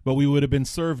 but we would have been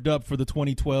served up for the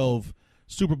 2012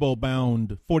 Super Bowl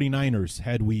bound 49ers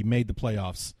had we made the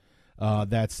playoffs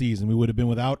that season. We would have been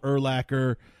without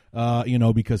Urlacher,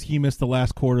 because he missed the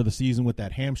last quarter of the season with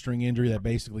that hamstring injury that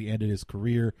basically ended his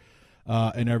career.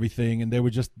 And everything, and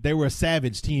they were a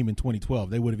savage team in 2012.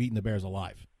 They would have eaten the Bears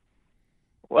alive.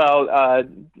 Well,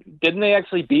 didn't they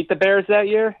actually beat the Bears that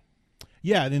year?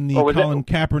 Yeah, in the Colin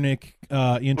Kaepernick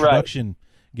introduction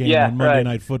game on Monday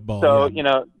Night Football. So,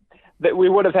 we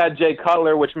would have had Jay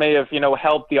Cutler, which may have,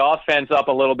 helped the offense up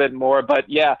a little bit more. But,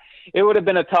 yeah, it would have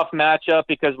been a tough matchup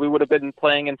because we would have been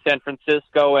playing in San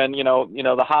Francisco and,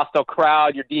 the hostile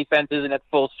crowd, your defense isn't at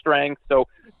full strength. So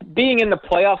being in the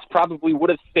playoffs probably would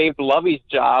have saved Lovey's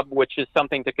job, which is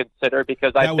something to consider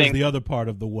because I think that was the other part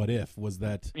of the what if, was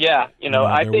that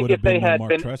I think if they had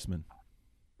been Trestman.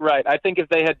 Right. I think if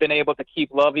they had been able to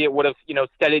keep Lovey, it would have,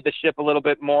 steadied the ship a little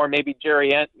bit more. Maybe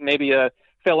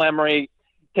Phil Emery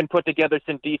can put together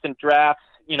some decent drafts,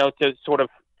 to sort of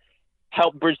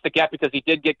help bridge the gap because he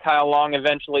did get Kyle Long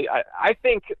eventually. I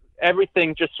think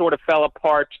everything just sort of fell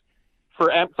apart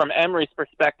from Emery's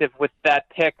perspective with that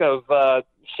pick of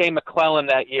Shea McClellan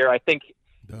that year. I think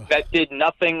that did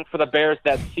nothing for the Bears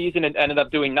that season and ended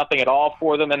up doing nothing at all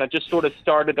for them, and it just sort of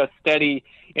started a steady,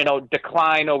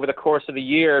 decline over the course of the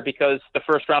year because the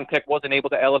first-round pick wasn't able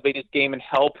to elevate his game and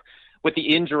help with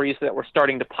the injuries that were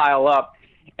starting to pile up.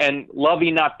 And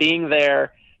Lovey not being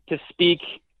there to speak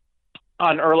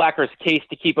on Urlacher's case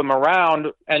to keep him around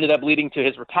ended up leading to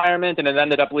his retirement, and it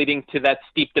ended up leading to that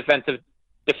steep defensive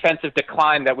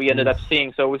decline that we ended up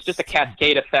seeing. So it was just a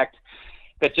cascade effect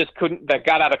that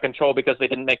got out of control because they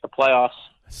didn't make the playoffs.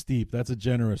 Steep, that's a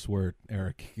generous word,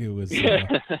 Eric. It was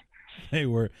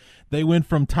they went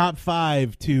from top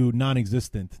 5 to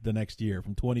non-existent the next year,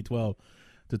 from 2012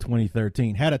 to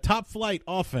 2013. Had a top flight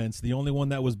offense. The only one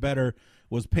that was better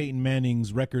was Peyton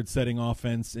Manning's record-setting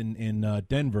offense in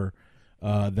Denver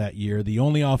that year. The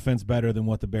only offense better than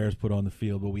what the Bears put on the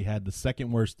field, but we had the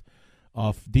second worst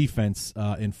off defense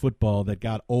in football that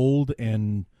got old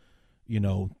and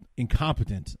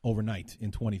incompetent overnight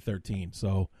in 2013.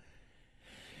 So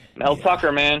Mel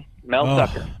Tucker, man. Mel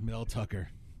Tucker.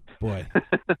 Boy.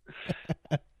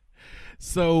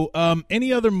 So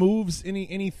any other moves,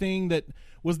 anything that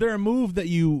was there a move that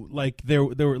you like there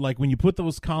were like when you put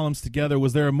those columns together,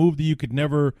 was there a move that you could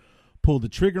never pull the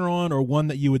trigger on, or one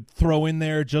that you would throw in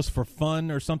there just for fun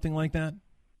or something like that?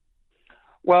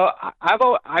 Well,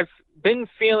 I've been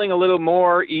feeling a little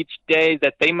more each day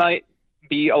that they might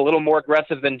be a little more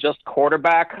aggressive than just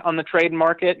quarterback on the trade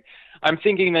market. I'm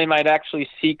thinking they might actually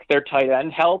seek their tight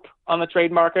end help on the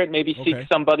trade market, maybe seek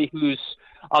somebody who's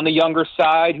on the younger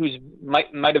side, who's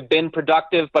might have been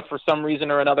productive, but for some reason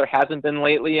or another hasn't been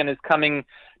lately and is coming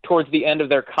towards the end of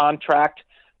their contract.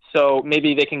 So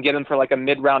maybe they can get him for like a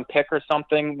mid-round pick or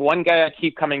something. One guy I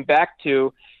keep coming back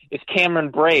to is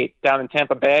Cameron Brate down in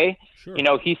Tampa Bay. Sure. You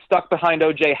know, he's stuck behind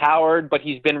O.J. Howard, but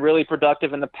he's been really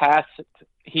productive in the pass.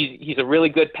 He's a really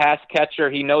good pass catcher.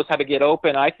 He knows how to get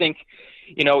open. I think,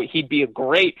 you know, he'd be a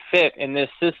great fit in this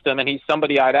system, and he's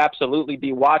somebody I'd absolutely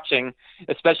be watching,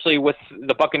 especially with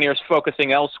the Buccaneers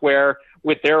focusing elsewhere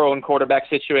with their own quarterback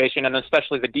situation and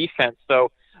especially the defense.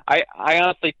 So I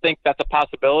honestly think that's a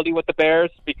possibility with the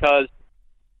Bears because,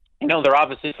 you know, they're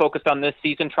obviously focused on this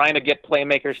season, trying to get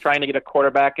playmakers, trying to get a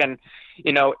quarterback. And,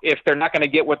 you know, if they're not going to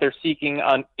get what they're seeking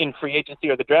in free agency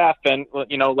or the draft, then,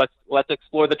 you know, let's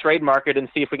explore the trade market and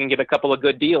see if we can get a couple of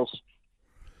good deals.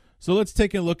 So let's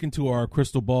take a look into our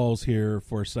crystal balls here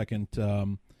for a second,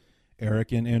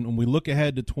 Eric. And when we look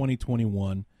ahead to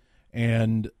 2021,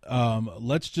 and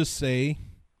let's just say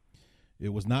it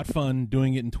was not fun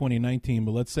doing it in 2019,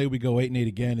 but let's say we go 8-8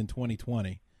 again in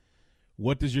 2020.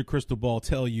 What does your crystal ball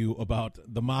tell you about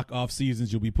the mock off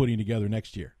seasons you'll be putting together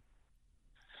next year?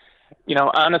 You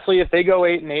know, honestly, if they go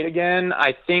 8-8 again,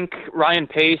 I think Ryan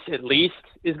Pace at least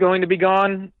is going to be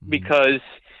gone because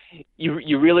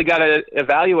you really got to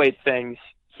evaluate things.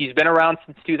 He's been around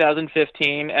since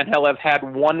 2015, and he'll have had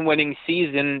one winning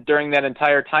season during that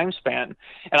entire time span.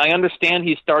 And I understand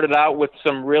he started out with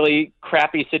some really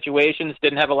crappy situations,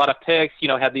 didn't have a lot of picks, you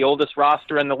know, had the oldest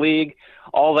roster in the league,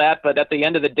 all that. But at the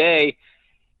end of the day,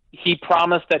 he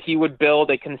promised that he would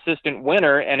build a consistent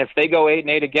winner, and if they go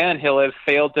 8-8 again, he'll have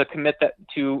failed to commit that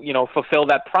to, you know, fulfill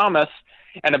that promise.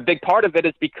 And a big part of it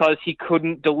is because he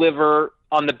couldn't deliver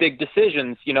on the big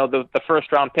decisions, you know, the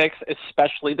first round picks,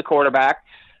 especially the quarterback.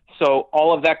 So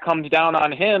all of that comes down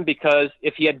on him because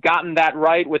if he had gotten that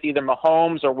right with either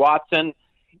Mahomes or Watson,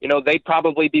 you know, they'd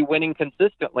probably be winning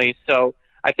consistently. So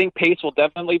I think Pace will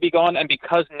definitely be gone. And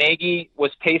because Nagy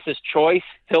was Pace's choice,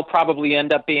 he'll probably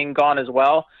end up being gone as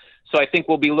well. So I think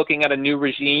we'll be looking at a new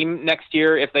regime next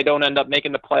year if they don't end up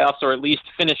making the playoffs or at least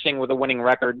finishing with a winning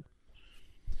record.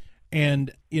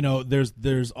 And, you know,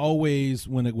 there's always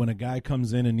when a guy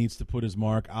comes in and needs to put his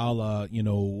mark, a la, you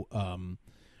know,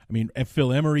 I mean,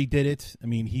 Phil Emery did it. I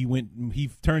mean, he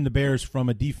turned the Bears from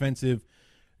a defensive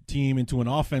team into an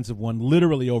offensive one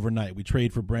literally overnight. We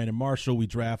trade for Brandon Marshall. We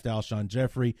draft Alshon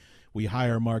Jeffrey. We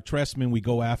hire Mark Trestman. We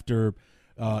go after,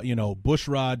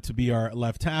 Bushrod to be our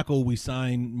left tackle. We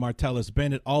sign Martellus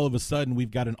Bennett. All of a sudden,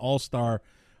 we've got an all-star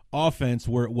offense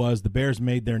where it was the Bears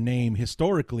made their name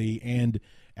historically and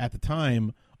at the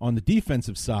time on the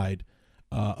defensive side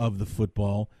of the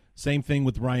football. Same thing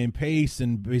with Ryan Pace,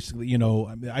 and basically, you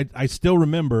know, I still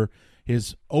remember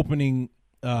his opening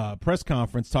press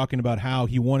conference talking about how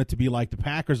he wanted to be like the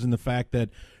Packers and the fact that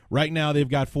right now they've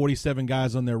got 47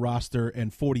 guys on their roster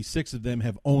and 46 of them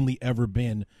have only ever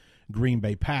been Green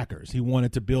Bay Packers. He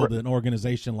wanted to build an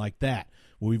organization like that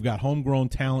where we've got homegrown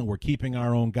talent, we're keeping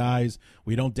our own guys,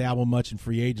 we don't dabble much in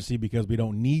free agency because we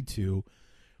don't need to.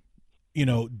 You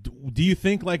know, do you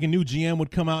think like a new GM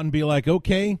would come out and be like,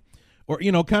 okay, or,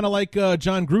 you know, kind of like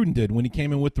John Gruden did when he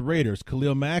came in with the Raiders.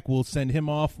 Khalil Mack, we'll send him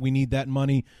off. We need that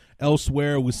money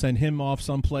elsewhere. We'll send him off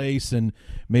someplace, and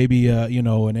maybe,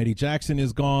 and Eddie Jackson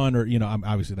is gone, or, you know,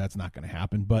 obviously that's not going to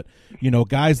happen. But, you know,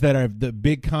 guys that are the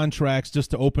big contracts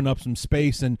just to open up some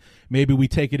space, and maybe we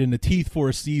take it in the teeth for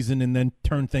a season and then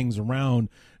turn things around,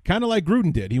 kind of like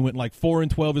Gruden did. He went like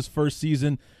 4-12 his first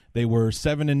season. They were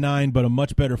 7-9, but a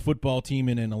much better football team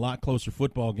and in a lot closer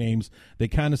football games. They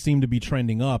kind of seem to be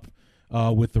trending up.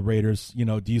 With the Raiders, you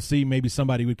know, do you see maybe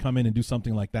somebody would come in and do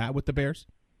something like that with the Bears?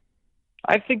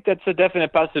 I think that's a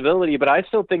definite possibility, but I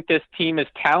still think this team is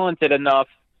talented enough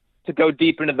to go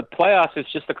deep into the playoffs.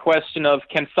 It's just a question of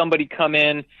can somebody come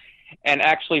in and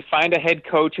actually find a head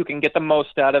coach who can get the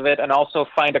most out of it and also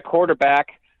find a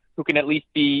quarterback who can at least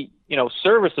be, you know,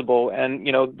 serviceable. And,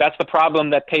 you know, that's the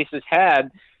problem that Pace has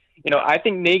had. You know, I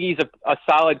think Nagy's a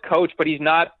solid coach, but he's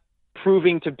not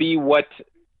proving to be what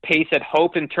Pace had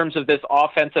hoped in terms of this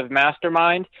offensive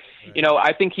mastermind. Right. You know,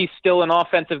 I think he's still an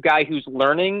offensive guy who's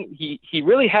learning. He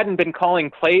really hadn't been calling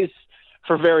plays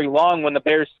for very long when the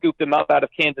Bears scooped him up out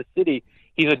of Kansas City.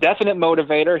 He's a definite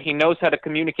motivator. He knows how to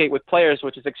communicate with players,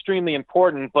 which is extremely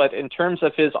important. But in terms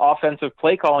of his offensive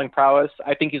play calling prowess,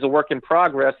 I think he's a work in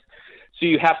progress. So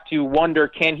you have to wonder,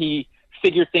 can he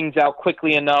figure things out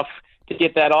quickly enough to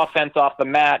get that offense off the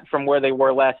mat from where they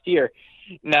were last year?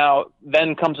 Now,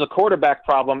 then comes the quarterback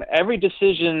problem. Every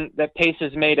decision that Pace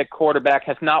has made at quarterback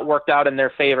has not worked out in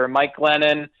their favor. Mike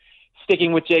Glennon,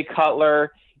 sticking with Jay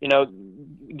Cutler, you know,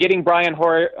 getting Brian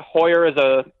Hoyer as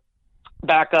a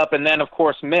backup, and then, of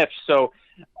course, Mitch. So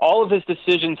all of his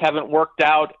decisions haven't worked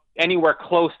out anywhere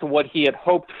close to what he had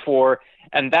hoped for,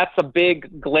 and that's a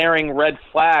big glaring red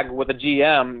flag with a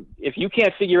GM. If you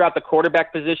can't figure out the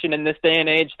quarterback position in this day and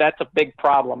age, that's a big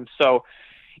problem. So,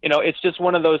 it's just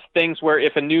one of those things where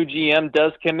if a new GM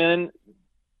does come in,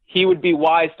 he would be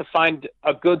wise to find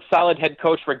a good, solid head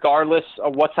coach regardless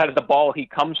of what side of the ball he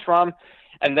comes from,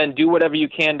 and then do whatever you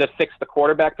can to fix the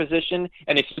quarterback position.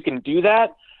 And if you can do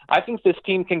that, I think this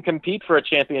team can compete for a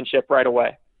championship right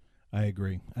away. I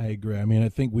agree. I mean,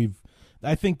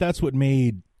 I think that's what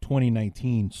made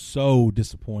 2019 so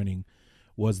disappointing,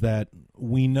 was that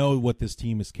we know what this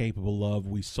team is capable of.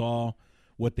 We saw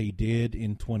what they did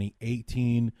in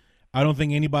 2018. I don't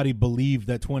think anybody believed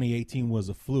that 2018 was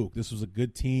a fluke. This was a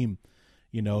good team.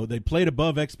 They played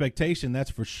above expectation, that's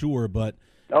for sure, but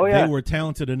they were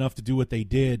talented enough to do what they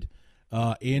did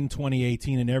in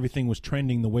 2018, and everything was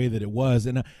trending the way that it was.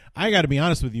 And I got to be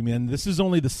honest with you, man, this is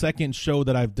only the second show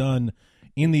that I've done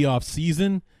in the off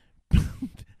season.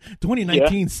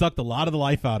 2019 sucked a lot of the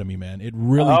life out of me, man. It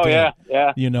really did.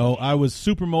 Yeah. I was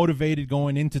super motivated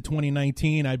going into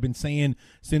 2019. I'd been saying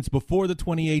since before the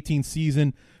 2018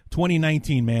 season,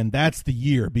 2019, man, that's the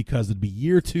year, because it'd be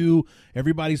year 2.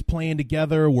 Everybody's playing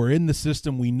together. We're in the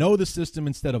system. We know the system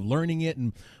instead of learning it,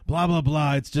 and blah, blah,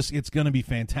 blah. It's going to be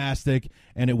fantastic.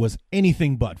 And it was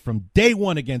anything but. From day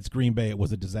one against Green Bay, it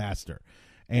was a disaster.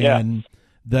 And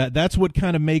that's what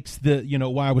kind of makes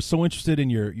why I was so interested in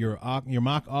your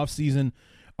mock off-season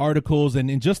articles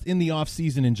and just in the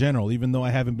off-season in general, even though I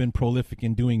haven't been prolific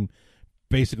in doing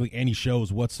basically any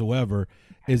shows whatsoever,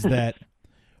 is that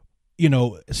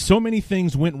so many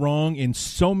things went wrong in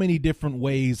so many different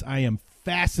ways. I am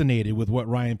fascinated with what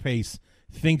Ryan Pace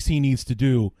thinks he needs to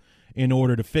do in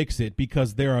order to fix it,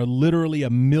 because there are literally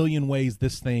a million ways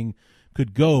this thing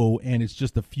could go, and it's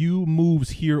just a few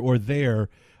moves here or there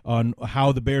on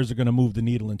how the Bears are going to move the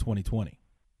needle in 2020.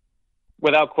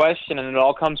 Without question, and it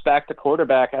all comes back to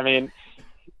quarterback. I mean,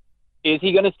 is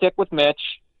he going to stick with Mitch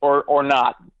or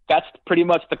not? That's pretty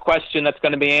much the question that's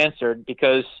going to be answered,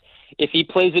 because if he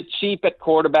plays it cheap at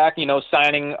quarterback,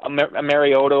 signing a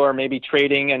Mariota or maybe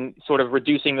trading and sort of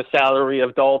reducing the salary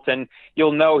of Dalton,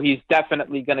 you'll know he's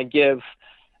definitely going to give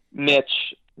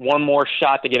Mitch one more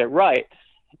shot to get it right.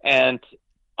 And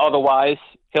otherwise,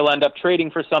 he'll end up trading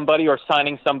for somebody or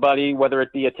signing somebody, whether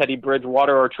it be a Teddy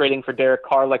Bridgewater or trading for Derek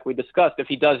Carr like we discussed. If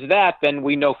he does that, then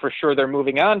we know for sure they're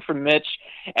moving on from Mitch,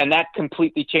 and that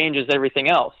completely changes everything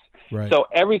else. Right. So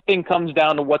everything comes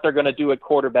down to what they're going to do at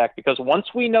quarterback, because once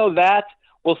we know that,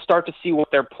 we'll start to see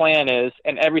what their plan is,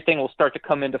 and everything will start to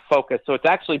come into focus. So it's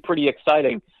actually pretty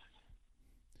exciting.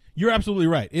 You're absolutely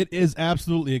right. It is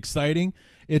absolutely exciting.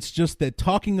 It's just that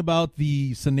talking about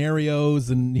the scenarios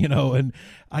and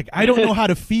I don't know how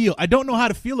to feel. I don't know how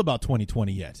to feel about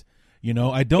 2020 yet.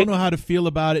 I don't know how to feel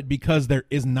about it, because there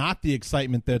is not the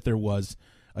excitement that there was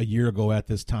a year ago at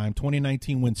this time.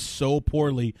 2019 went so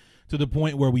poorly, to the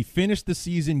point where we finished the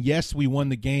season. Yes, we won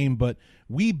the game, but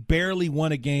we barely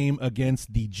won a game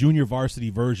against the junior varsity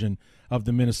version of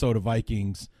the Minnesota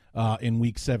Vikings in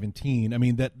Week 17. I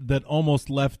mean, that almost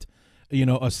left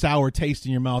a sour taste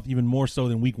in your mouth, even more so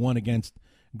than Week 1 against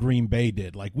Green Bay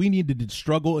did. Like, we needed to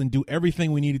struggle and do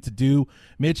everything we needed to do.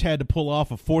 Mitch had to pull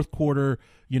off a fourth quarter,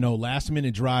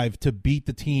 last-minute drive to beat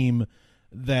the team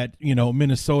that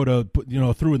Minnesota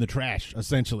threw in the trash,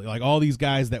 essentially. Like, all these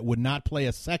guys that would not play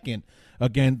a second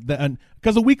again,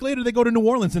 because a week later they go to New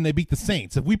Orleans and they beat the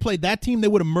Saints. If we played that team, they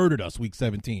would have murdered us Week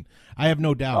 17. I have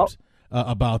no doubt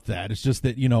about that. It's just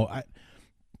that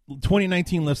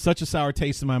 2019 left such a sour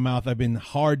taste in my mouth. I've been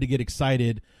hard to get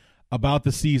excited about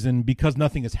the season because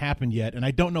nothing has happened yet, and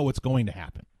I don't know what's going to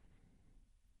happen.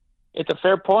 It's a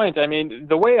fair point. I mean,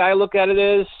 the way I look at it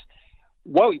is,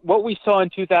 what we saw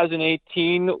in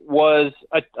 2018 was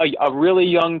a really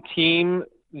young team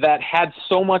that had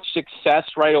so much success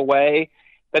right away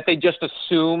that they just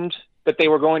assumed that they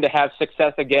were going to have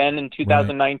success again in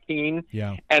 2019. Right.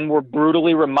 Yeah. And were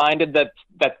brutally reminded that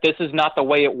this is not the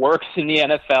way it works in the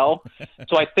NFL.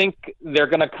 So I think they're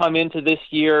going to come into this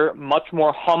year much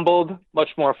more humbled, much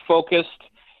more focused,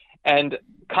 and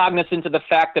cognizant of the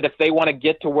fact that if they want to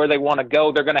get to where they want to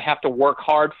go, they're going to have to work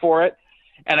hard for it.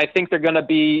 And I think they're going to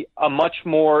be a much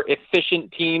more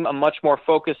efficient team, a much more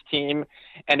focused team.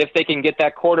 And if they can get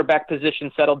that quarterback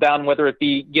position settled down, whether it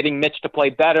be getting Mitch to play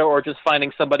better or just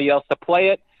finding somebody else to play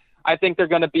it, I think they're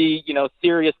going to be,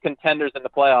 serious contenders in the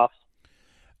playoffs.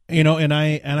 And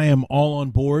I am all on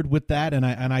board with that. And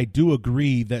I do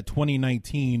agree that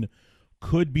 2019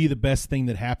 could be the best thing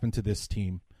that happened to this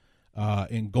team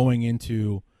in going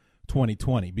into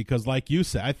 2020, because like you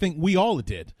said, I think we all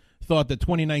thought that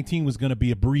 2019 was going to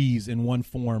be a breeze in one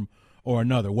form or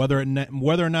another. Whether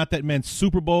or not that meant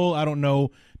Super Bowl, I don't know.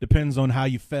 Depends on how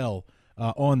you fell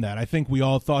on that. I think we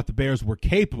all thought the Bears were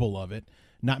capable of it.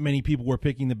 not many people were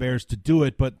picking the Bears to do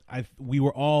it, but we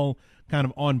were all kind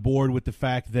of on board with the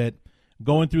fact that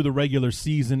going through the regular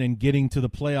season and getting to the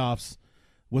playoffs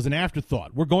was an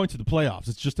afterthought. We're going to the playoffs.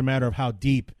 It's just a matter of how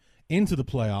deep into the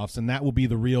playoffs, and that will be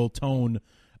the real tone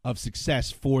of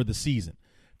success for the season.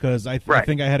 Because I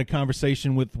think I had a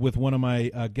conversation with one of my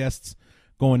guests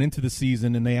going into the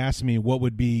season, and they asked me what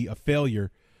would be a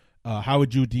failure. How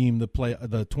would you deem the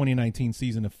 2019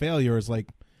 season a failure? Is like,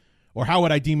 or how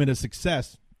would I deem it a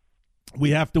success?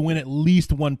 We have to win at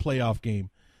least one playoff game,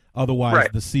 otherwise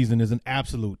the season is an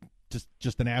absolute,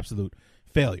 just an absolute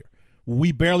failure.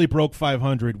 We barely broke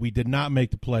 500. We did not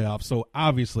make the playoffs. So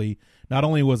obviously, not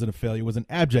only was it a failure, it was an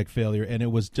abject failure, and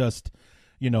it was just,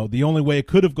 the only way it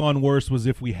could have gone worse was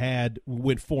if we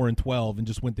went 4-12 and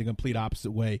just went the complete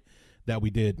opposite way that we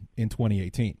did in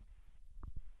 2018.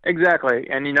 Exactly.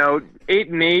 And,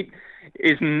 8-8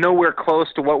 is nowhere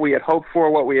close to what we had hoped for,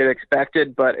 what we had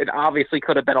expected, but it obviously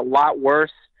could have been a lot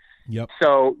worse. Yep.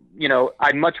 So,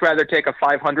 I'd much rather take a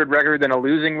 500 record than a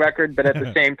losing record, but at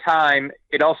the same time,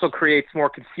 it also creates more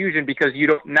confusion because you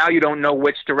don't know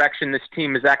which direction this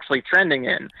team is actually trending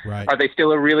in. Right. Are they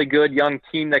still a really good young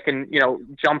team that can,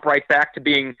 jump right back to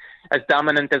being as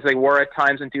dominant as they were at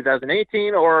times in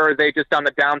 2018, or are they just on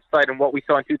the downside and what we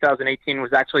saw in 2018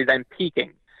 was actually them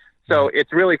peaking? So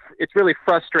it's really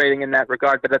frustrating in that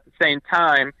regard, but at the same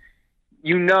time,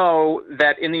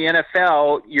 that in the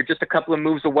NFL, you're just a couple of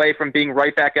moves away from being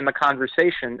right back in the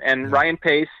conversation. And Ryan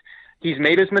Pace, he's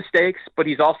made his mistakes, but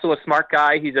he's also a smart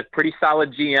guy. He's a pretty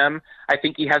solid GM. I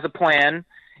think he has a plan,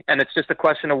 and it's just a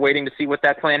question of waiting to see what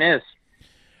that plan is.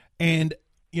 And,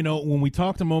 when we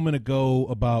talked a moment ago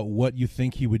about what you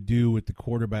think he would do with the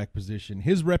quarterback position,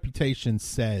 his reputation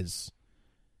says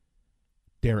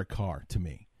Derek Carr to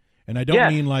me. And I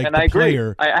don't mean like the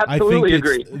player. I absolutely think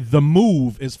it's the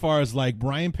move as far as like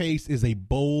Brian Pace is a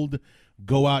bold,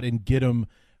 go out and get him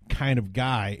kind of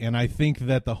guy. And I think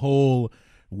that the whole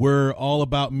we're all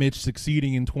about Mitch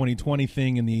succeeding in 2020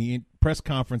 thing in the press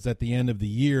conference at the end of the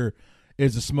year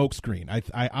is a smokescreen.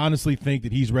 I honestly think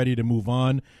that he's ready to move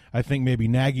on. I think maybe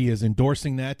Nagy is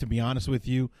endorsing that, to be honest with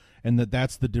you, and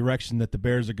that's the direction that the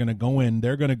Bears are going to go in.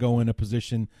 They're going to go in a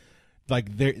position like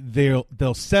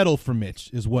they'll settle for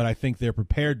Mitch is what I think they're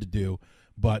prepared to do,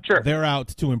 but they're out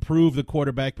to improve the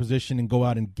quarterback position and go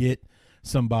out and get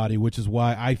somebody, which is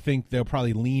why I think they'll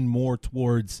probably lean more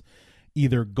towards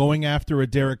either going after a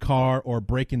Derek Carr or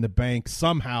breaking the bank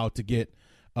somehow to get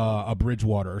a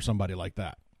Bridgewater or somebody like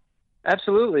that.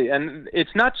 Absolutely, and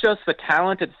it's not just the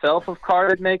talent itself of Carr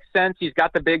that makes sense. He's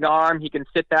got the big arm. He can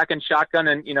sit back and shotgun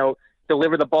and,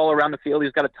 deliver the ball around the field.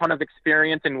 He's got a ton of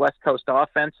experience in West Coast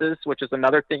offenses, which is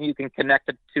another thing you can connect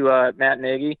it to Matt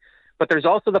Nagy. But there's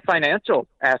also the financial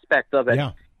aspect of it.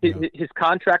 Yeah. His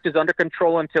contract is under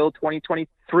control until 2020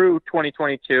 through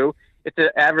 2022. It's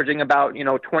averaging about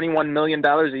 $21 million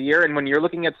a year. And when you're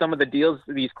looking at some of the deals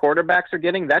these quarterbacks are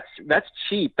getting, that's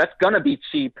cheap. That's going to be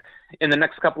cheap in the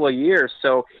next couple of years.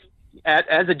 So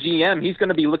as a GM, he's going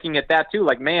to be looking at that too.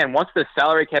 Like, man, once the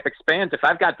salary cap expands, if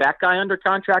I've got that guy under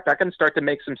contract, I can start to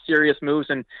make some serious moves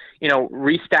and,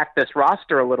 restack this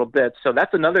roster a little bit. So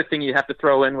that's another thing you have to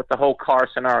throw in with the whole Carr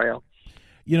scenario.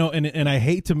 And I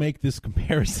hate to make this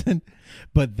comparison,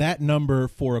 but that number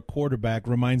for a quarterback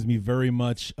reminds me very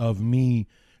much of me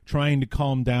trying to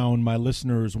calm down my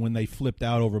listeners when they flipped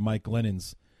out over Mike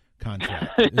Glennon's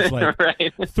contract. It's like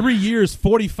 3 years,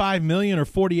 45 million or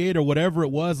 48 or whatever it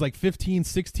was, like 15,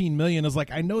 16 million. It's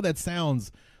like, I know that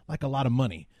sounds like a lot of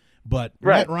money, but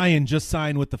Matt Ryan just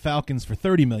signed with the Falcons for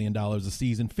 $30 million a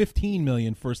season. $15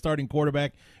 million for a starting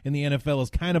quarterback in the NFL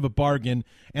is kind of a bargain.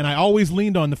 And I always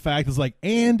leaned on the fact is like,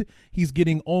 and he's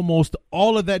getting almost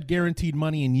all of that guaranteed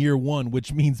money in year one,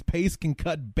 which means Pace can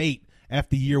cut bait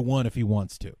after year one if he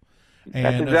wants to. And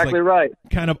that's exactly right.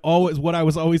 Kind of always what I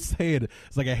was always saying.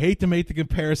 It's like I hate to make the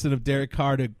comparison of Derek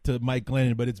Carr to Mike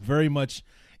Glennon, but it's very much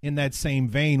in that same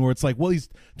vein where it's like, well, he's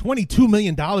 $22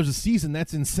 million a season.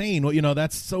 That's insane. Well,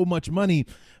 that's so much money.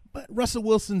 But Russell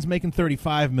Wilson's making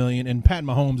 $35 million, and Pat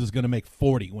Mahomes is going to make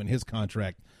 $40 when his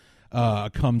contract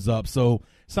comes up. So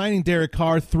signing Derek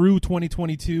Carr through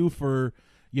 2022 for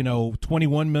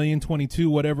 $21 million, $22,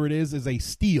 whatever it is a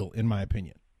steal in my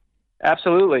opinion.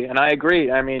 Absolutely, and I agree.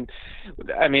 I mean,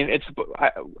 it's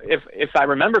if I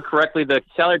remember correctly, the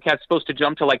salary cap's supposed to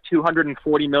jump to like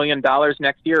 $240 million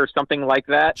next year or something like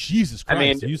that. Jesus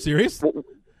Christ, are you serious?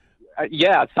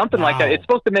 Yeah, something like that. It's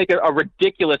supposed to make a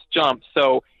ridiculous jump.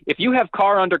 So if you have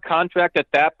Carr under contract at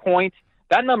that point,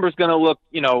 that number's going to look,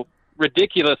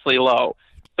 ridiculously low.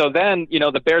 So then,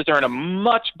 the Bears are in a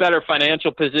much better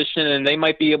financial position, and they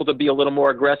might be able to be a little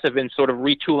more aggressive in sort of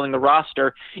retooling the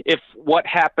roster if what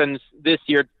happens this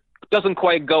year doesn't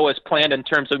quite go as planned in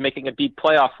terms of making a deep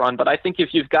playoff run. But I think if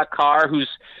you've got Carr, who's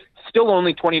still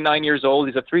only 29 years old,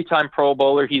 he's a 3-time Pro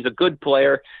Bowler, he's a good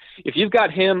player. If you've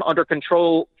got him under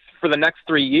control for the next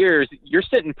 3 years, you're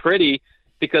sitting pretty,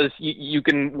 because you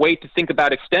can wait to think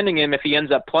about extending him if he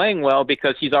ends up playing well,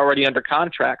 because he's already under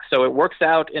contract. So it works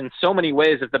out in so many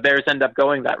ways if the Bears end up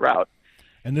going that route.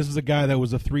 And this is a guy that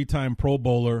was a 3-time Pro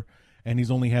Bowler, and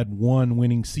he's only had one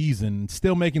winning season,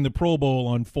 still making the Pro Bowl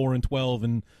on 4-12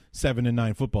 and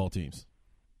 7-9 football teams.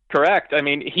 Correct. I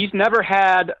mean, he's never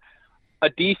had a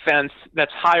defense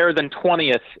that's higher than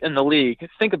 20th in the league.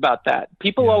 Think about that.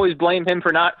 People always blame him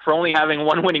for only having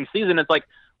one winning season. It's like,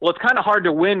 well, it's kind of hard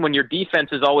to win when your defense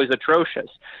is always atrocious.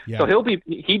 Yeah. So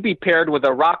he'd be paired with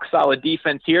a rock-solid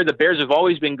defense here. The Bears have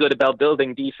always been good about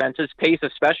building defenses, Pace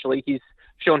especially. He's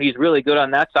shown he's really good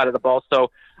on that side of the ball. So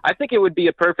I think it would be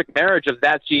a perfect marriage of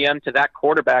that GM to that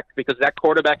quarterback, because that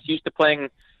quarterback's used to playing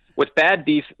with bad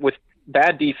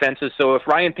defenses. So if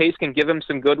Ryan Pace can give him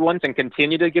some good ones and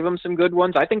continue to give him some good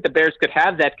ones, I think the Bears could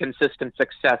have that consistent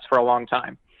success for a long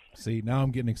time. See, now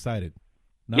I'm getting excited.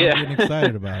 I'm getting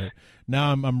excited about it.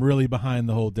 Now I'm really behind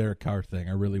the whole Derek Carr thing.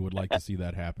 I really would like to see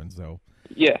that happen. So,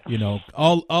 yeah,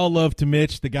 all love to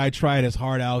Mitch. The guy tried his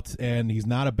heart out, and he's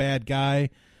not a bad guy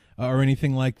or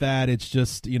anything like that. It's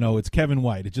just, it's Kevin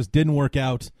White. It just didn't work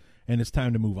out, and it's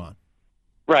time to move on.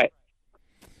 Right.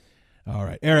 All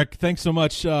right, Eric, thanks so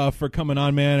much for coming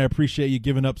on, man. I appreciate you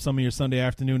giving up some of your Sunday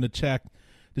afternoon to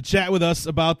chat with us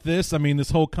about this. I mean,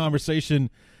 this whole conversation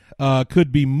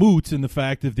could be moot in the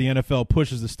fact if the NFL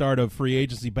pushes the start of free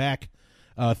agency back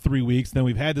 3 weeks. Then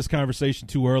we've had this conversation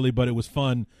too early, but it was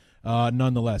fun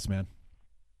nonetheless, man.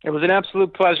 It was an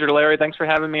absolute pleasure, Larry. Thanks for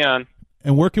having me on.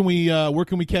 And where can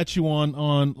we catch you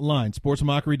online?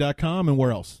 SportsMockery.com, and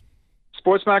where else?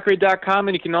 SportsMockery.com,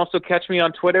 and you can also catch me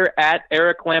on Twitter at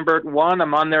EricLambert1.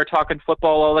 I'm on there talking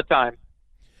football all the time.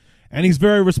 And he's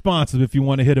very responsive. If you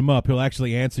want to hit him up, he'll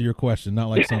actually answer your question, not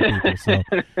like some people. So,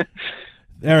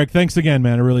 Eric, thanks again,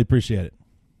 man. I really appreciate it.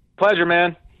 Pleasure,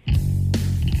 man.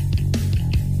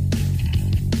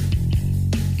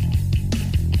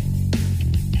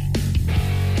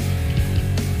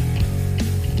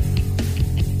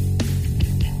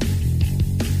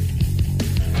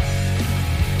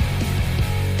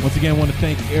 Once again, I want to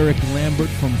thank Eric Lambert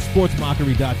from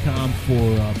SportsMockery.com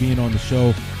for being on the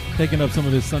show, taking up some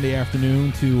of his Sunday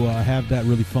afternoon to have that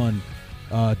really fun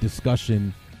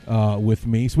discussion with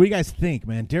me. So what do you guys think,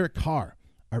 man? Derek Carr,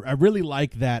 I really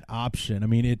like that option. I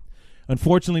mean, it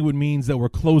unfortunately would means that we're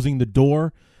closing the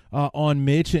door on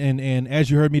Mitch, and as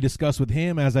you heard me discuss with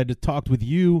him, as I talked with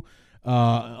you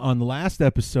on the last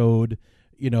episode,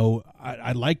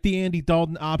 I like the Andy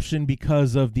Dalton option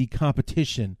because of the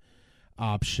competition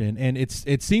option, and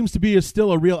it seems to be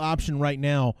still a real option right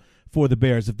now for the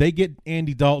Bears. If they get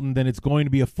Andy Dalton, then it's going to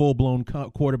be a full-blown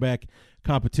quarterback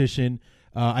competition.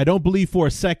 I don't believe for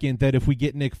a second that if we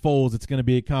get Nick Foles, it's going to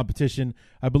be a competition.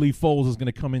 I believe Foles is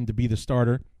going to come in to be the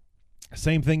starter.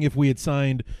 Same thing if we had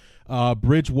signed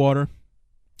Bridgewater,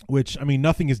 which, I mean,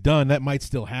 nothing is done. That might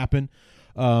still happen.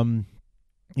 Same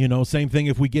thing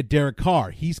if we get Derek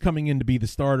Carr. He's coming in to be the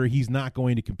starter. He's not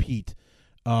going to compete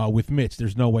with Mitch.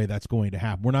 There's no way that's going to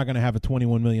happen. We're not going to have a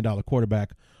 $21 million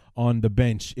quarterback on the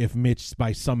bench if Mitch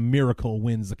by some miracle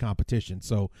wins the competition.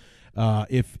 So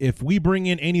if we bring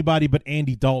in anybody but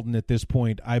Andy Dalton at this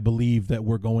point, I believe that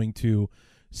we're going to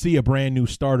see a brand new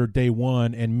starter day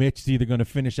one, and Mitch is either going to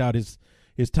finish out his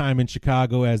time in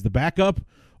Chicago as the backup,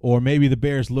 or maybe the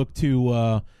Bears look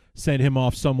to send him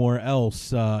off somewhere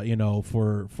else,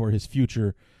 for his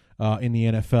future in the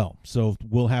NFL. So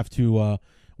we'll have to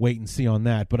wait and see on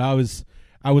that. But I was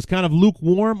kind of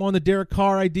lukewarm on the Derek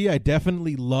Carr idea. I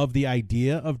definitely love the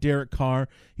idea of Derek Carr.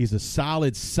 He's a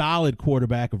solid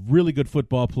quarterback, a really good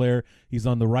football player. He's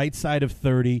on the right side of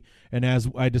 30. And as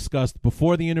I discussed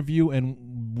before the interview,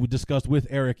 and we discussed with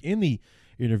Eric in the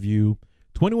interview,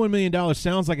 $21 million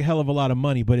sounds like a hell of a lot of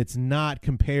money, but it's not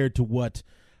compared to what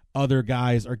other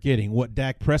guys are getting, what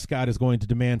Dak Prescott is going to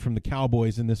demand from the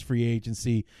Cowboys in this free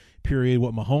agency period,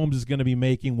 what Mahomes is going to be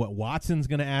making, what Watson's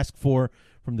going to ask for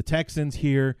from the Texans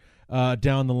here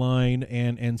down the line,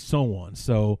 and so on.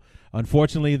 So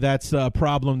unfortunately, that's a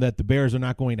problem that the Bears are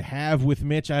not going to have with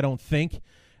Mitch, I don't think,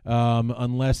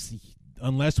 unless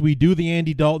we do the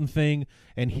Andy Dalton thing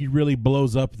and he really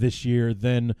blows up this year.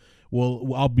 Then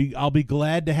I'll be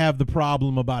glad to have the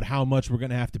problem about how much we're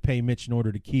going to have to pay Mitch in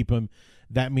order to keep him.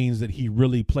 that means that he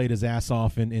really played his ass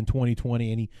off in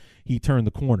 2020 and he turned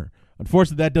the corner.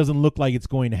 Unfortunately, that doesn't look like it's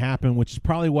going to happen, which is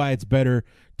probably why it's better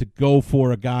to go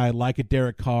for a guy like a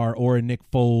Derek Carr or a Nick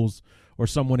Foles or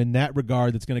someone in that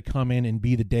regard that's going to come in and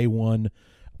be the day one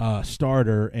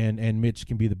starter, and Mitch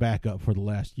can be the backup for the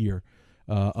last year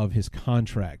of his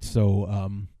contract. So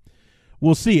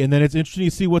we'll see. And then it's interesting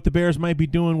to see what the Bears might be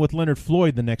doing with Leonard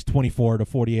Floyd the next 24 to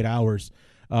 48 hours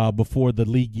before the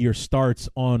league year starts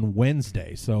on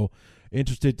Wednesday. So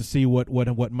interested to see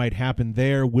what might happen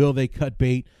there. Will they cut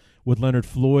bait with Leonard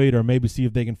Floyd, or maybe see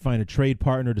if they can find a trade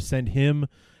partner to send him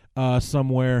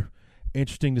somewhere?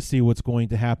 Interesting to see what's going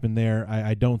to happen there.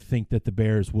 I don't think that the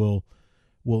Bears will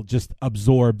just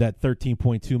absorb that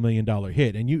 $13.2 million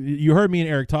hit. And you heard me and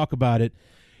Eric talk about it.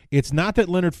 It's not that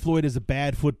Leonard Floyd is a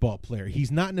bad football player.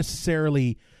 He's not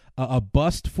necessarily a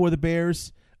bust for the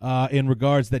Bears in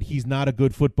regards that he's not a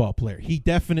good football player. He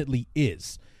definitely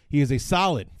is. He is a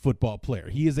solid football player.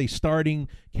 He is a starting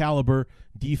caliber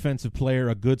defensive player,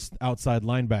 a good outside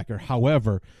linebacker.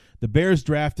 However, the Bears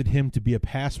drafted him to be a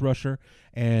pass rusher,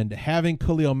 and having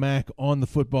Khalil Mack on the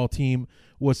football team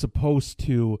was supposed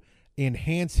to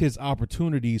enhance his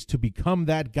opportunities to become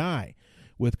that guy.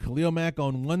 With Khalil Mack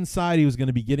on one side, he was going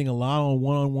to be getting a lot of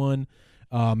one-on-one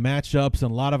matchups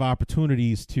and a lot of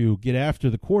opportunities to get after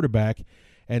the quarterback.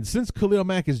 And since Khalil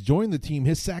Mack has joined the team,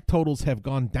 his sack totals have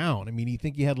gone down. I mean, you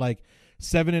think he had like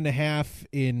 7.5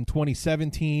 in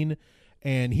 2017,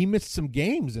 and he missed some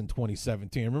games in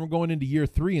 2017. I remember going into year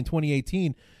 3 in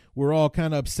 2018, we're all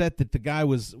kind of upset that the guy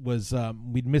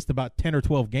we'd missed about 10 or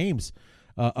 12 games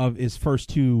of his first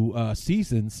 2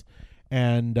 seasons.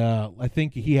 And I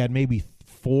think he had maybe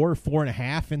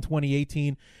 4.5 in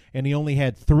 2018, and he only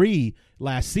had 3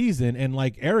 last season. And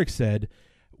like Eric said,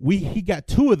 he got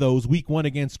 2 of those week 1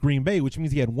 against Green Bay, which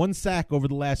means he had 1 sack over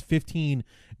the last 15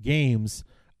 games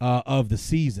of the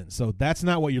season. So that's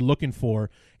not what you're looking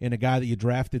for in a guy that you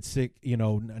drafted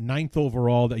 9th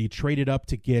overall, that you traded up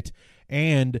to get,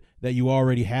 and that you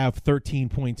already have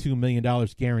 $13.2 million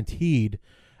guaranteed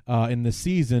in the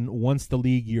season once the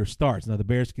league year starts. Now, the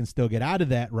Bears can still get out of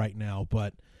that right now,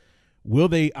 but will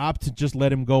they opt to just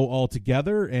let him go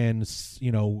altogether and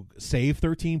save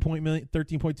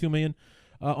 $13.2 million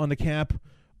on the cap,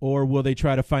 or will they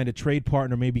try to find a trade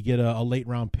partner, maybe get a late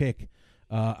round pick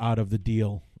out of the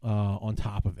deal on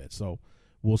top of it? So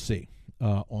we'll see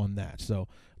on that. So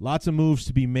lots of moves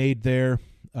to be made there.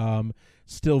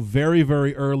 Still very,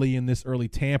 very early in this early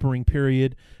tampering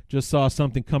period. Just saw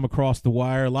something come across the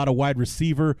wire. A lot of wide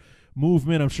receiver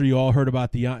movement. I'm sure you all heard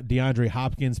about DeAndre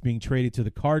Hopkins being traded to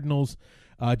the Cardinals.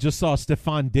 Just saw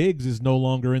Stephon Diggs is no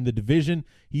longer in the division.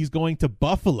 He's going to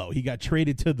Buffalo. He got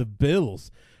traded to the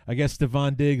Bills. I guess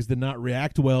Stephon Diggs did not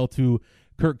react well to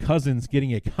Kirk Cousins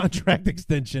getting a contract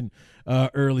extension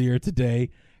earlier today.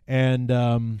 And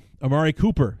Amari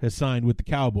Cooper has signed with the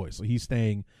Cowboys, so he's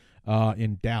staying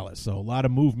in Dallas. So a lot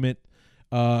of movement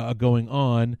going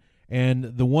on.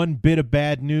 And the one bit of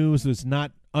bad news was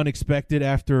not unexpected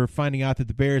after finding out that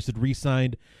the Bears had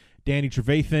re-signed Danny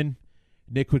Trevathan.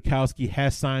 Nick Kwiatkowski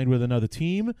has signed with another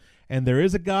team, and there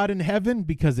is a God in heaven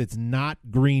because it's not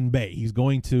Green Bay. He's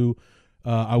going to,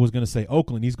 I was going to say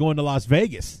Oakland. He's going to Las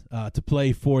Vegas to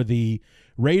play for the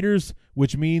Raiders,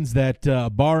 which means that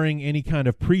barring any kind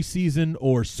of preseason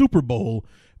or Super Bowl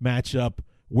matchup,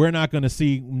 we're not going to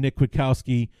see Nick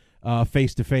Kwiatkowski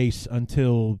face-to-face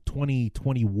until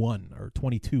 2021 or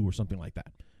 22 or something like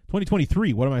that.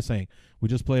 2023, what am I saying? We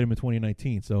just played him in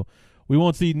 2019, so we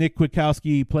won't see Nick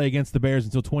Kwiatkowski play against the Bears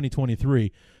until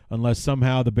 2023 unless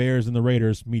somehow the Bears and the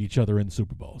Raiders meet each other in the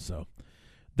Super Bowl. So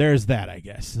there's that, I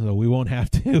guess. So we won't have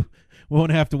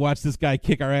to watch this guy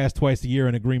kick our ass twice a year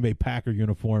in a Green Bay Packer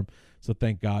uniform. So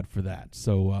thank God for that.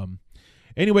 So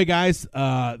anyway, guys,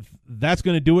 that's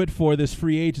going to do it for this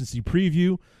free agency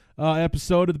preview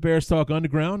episode of the Bears Talk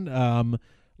Underground.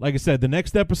 Like I said, the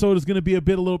next episode is going to be a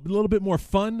little bit more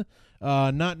fun,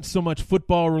 not so much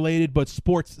football related, but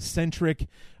sports centric.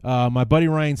 My buddy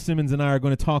Ryan Simmons and I are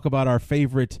going to talk about our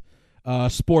favorite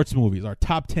sports movies, our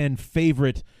top 10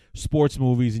 favorite sports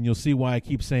movies, and you'll see why I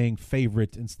keep saying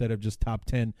favorite instead of just top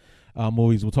 10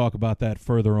 movies. We'll talk about that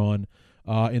further on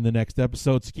in the next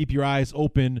episode, so keep your eyes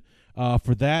open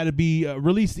for that. It'll be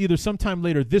released either sometime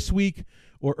later this week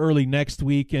or early next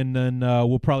week, and then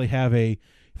we'll probably have a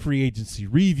free agency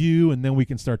review, and then we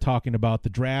can start talking about the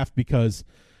draft, because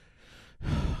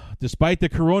despite the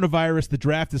coronavirus, the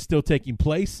draft is still taking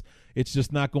place. It's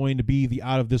just not going to be the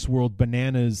out-of-this-world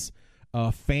bananas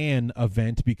fan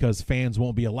event because fans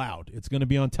won't be allowed. It's going to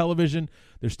be on television.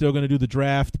 They're still going to do the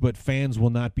draft, but fans will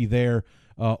not be there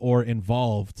or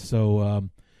involved. So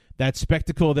that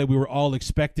spectacle that we were all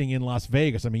expecting in Las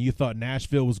Vegas. I mean, you thought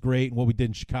Nashville was great, and what we did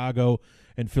in Chicago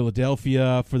and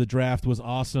Philadelphia for the draft was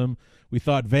awesome. We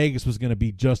thought Vegas was going to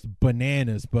be just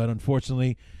bananas, but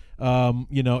unfortunately,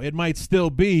 it might still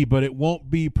be, but it won't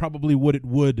be probably what it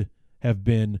would have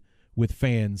been with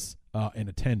fans in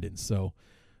attendance. So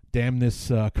damn this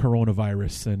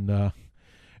coronavirus and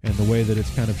the way that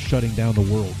it's kind of shutting down the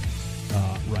world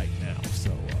right now.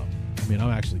 So, I'm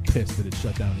actually pissed that it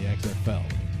shut down the XFL.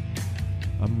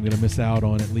 I'm going to miss out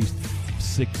on at least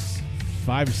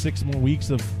 5 or 6 more weeks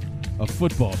of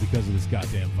football because of this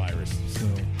goddamn virus. So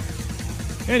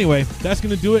anyway, that's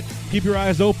going to do it. Keep your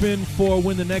eyes open for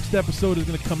when the next episode is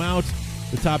going to come out.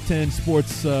 The top 10 favorite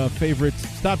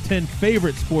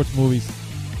sports movies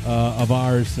of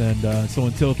ours. And so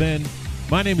until then,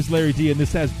 my name is Larry D, and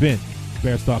this has been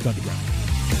Bears Talk Underground.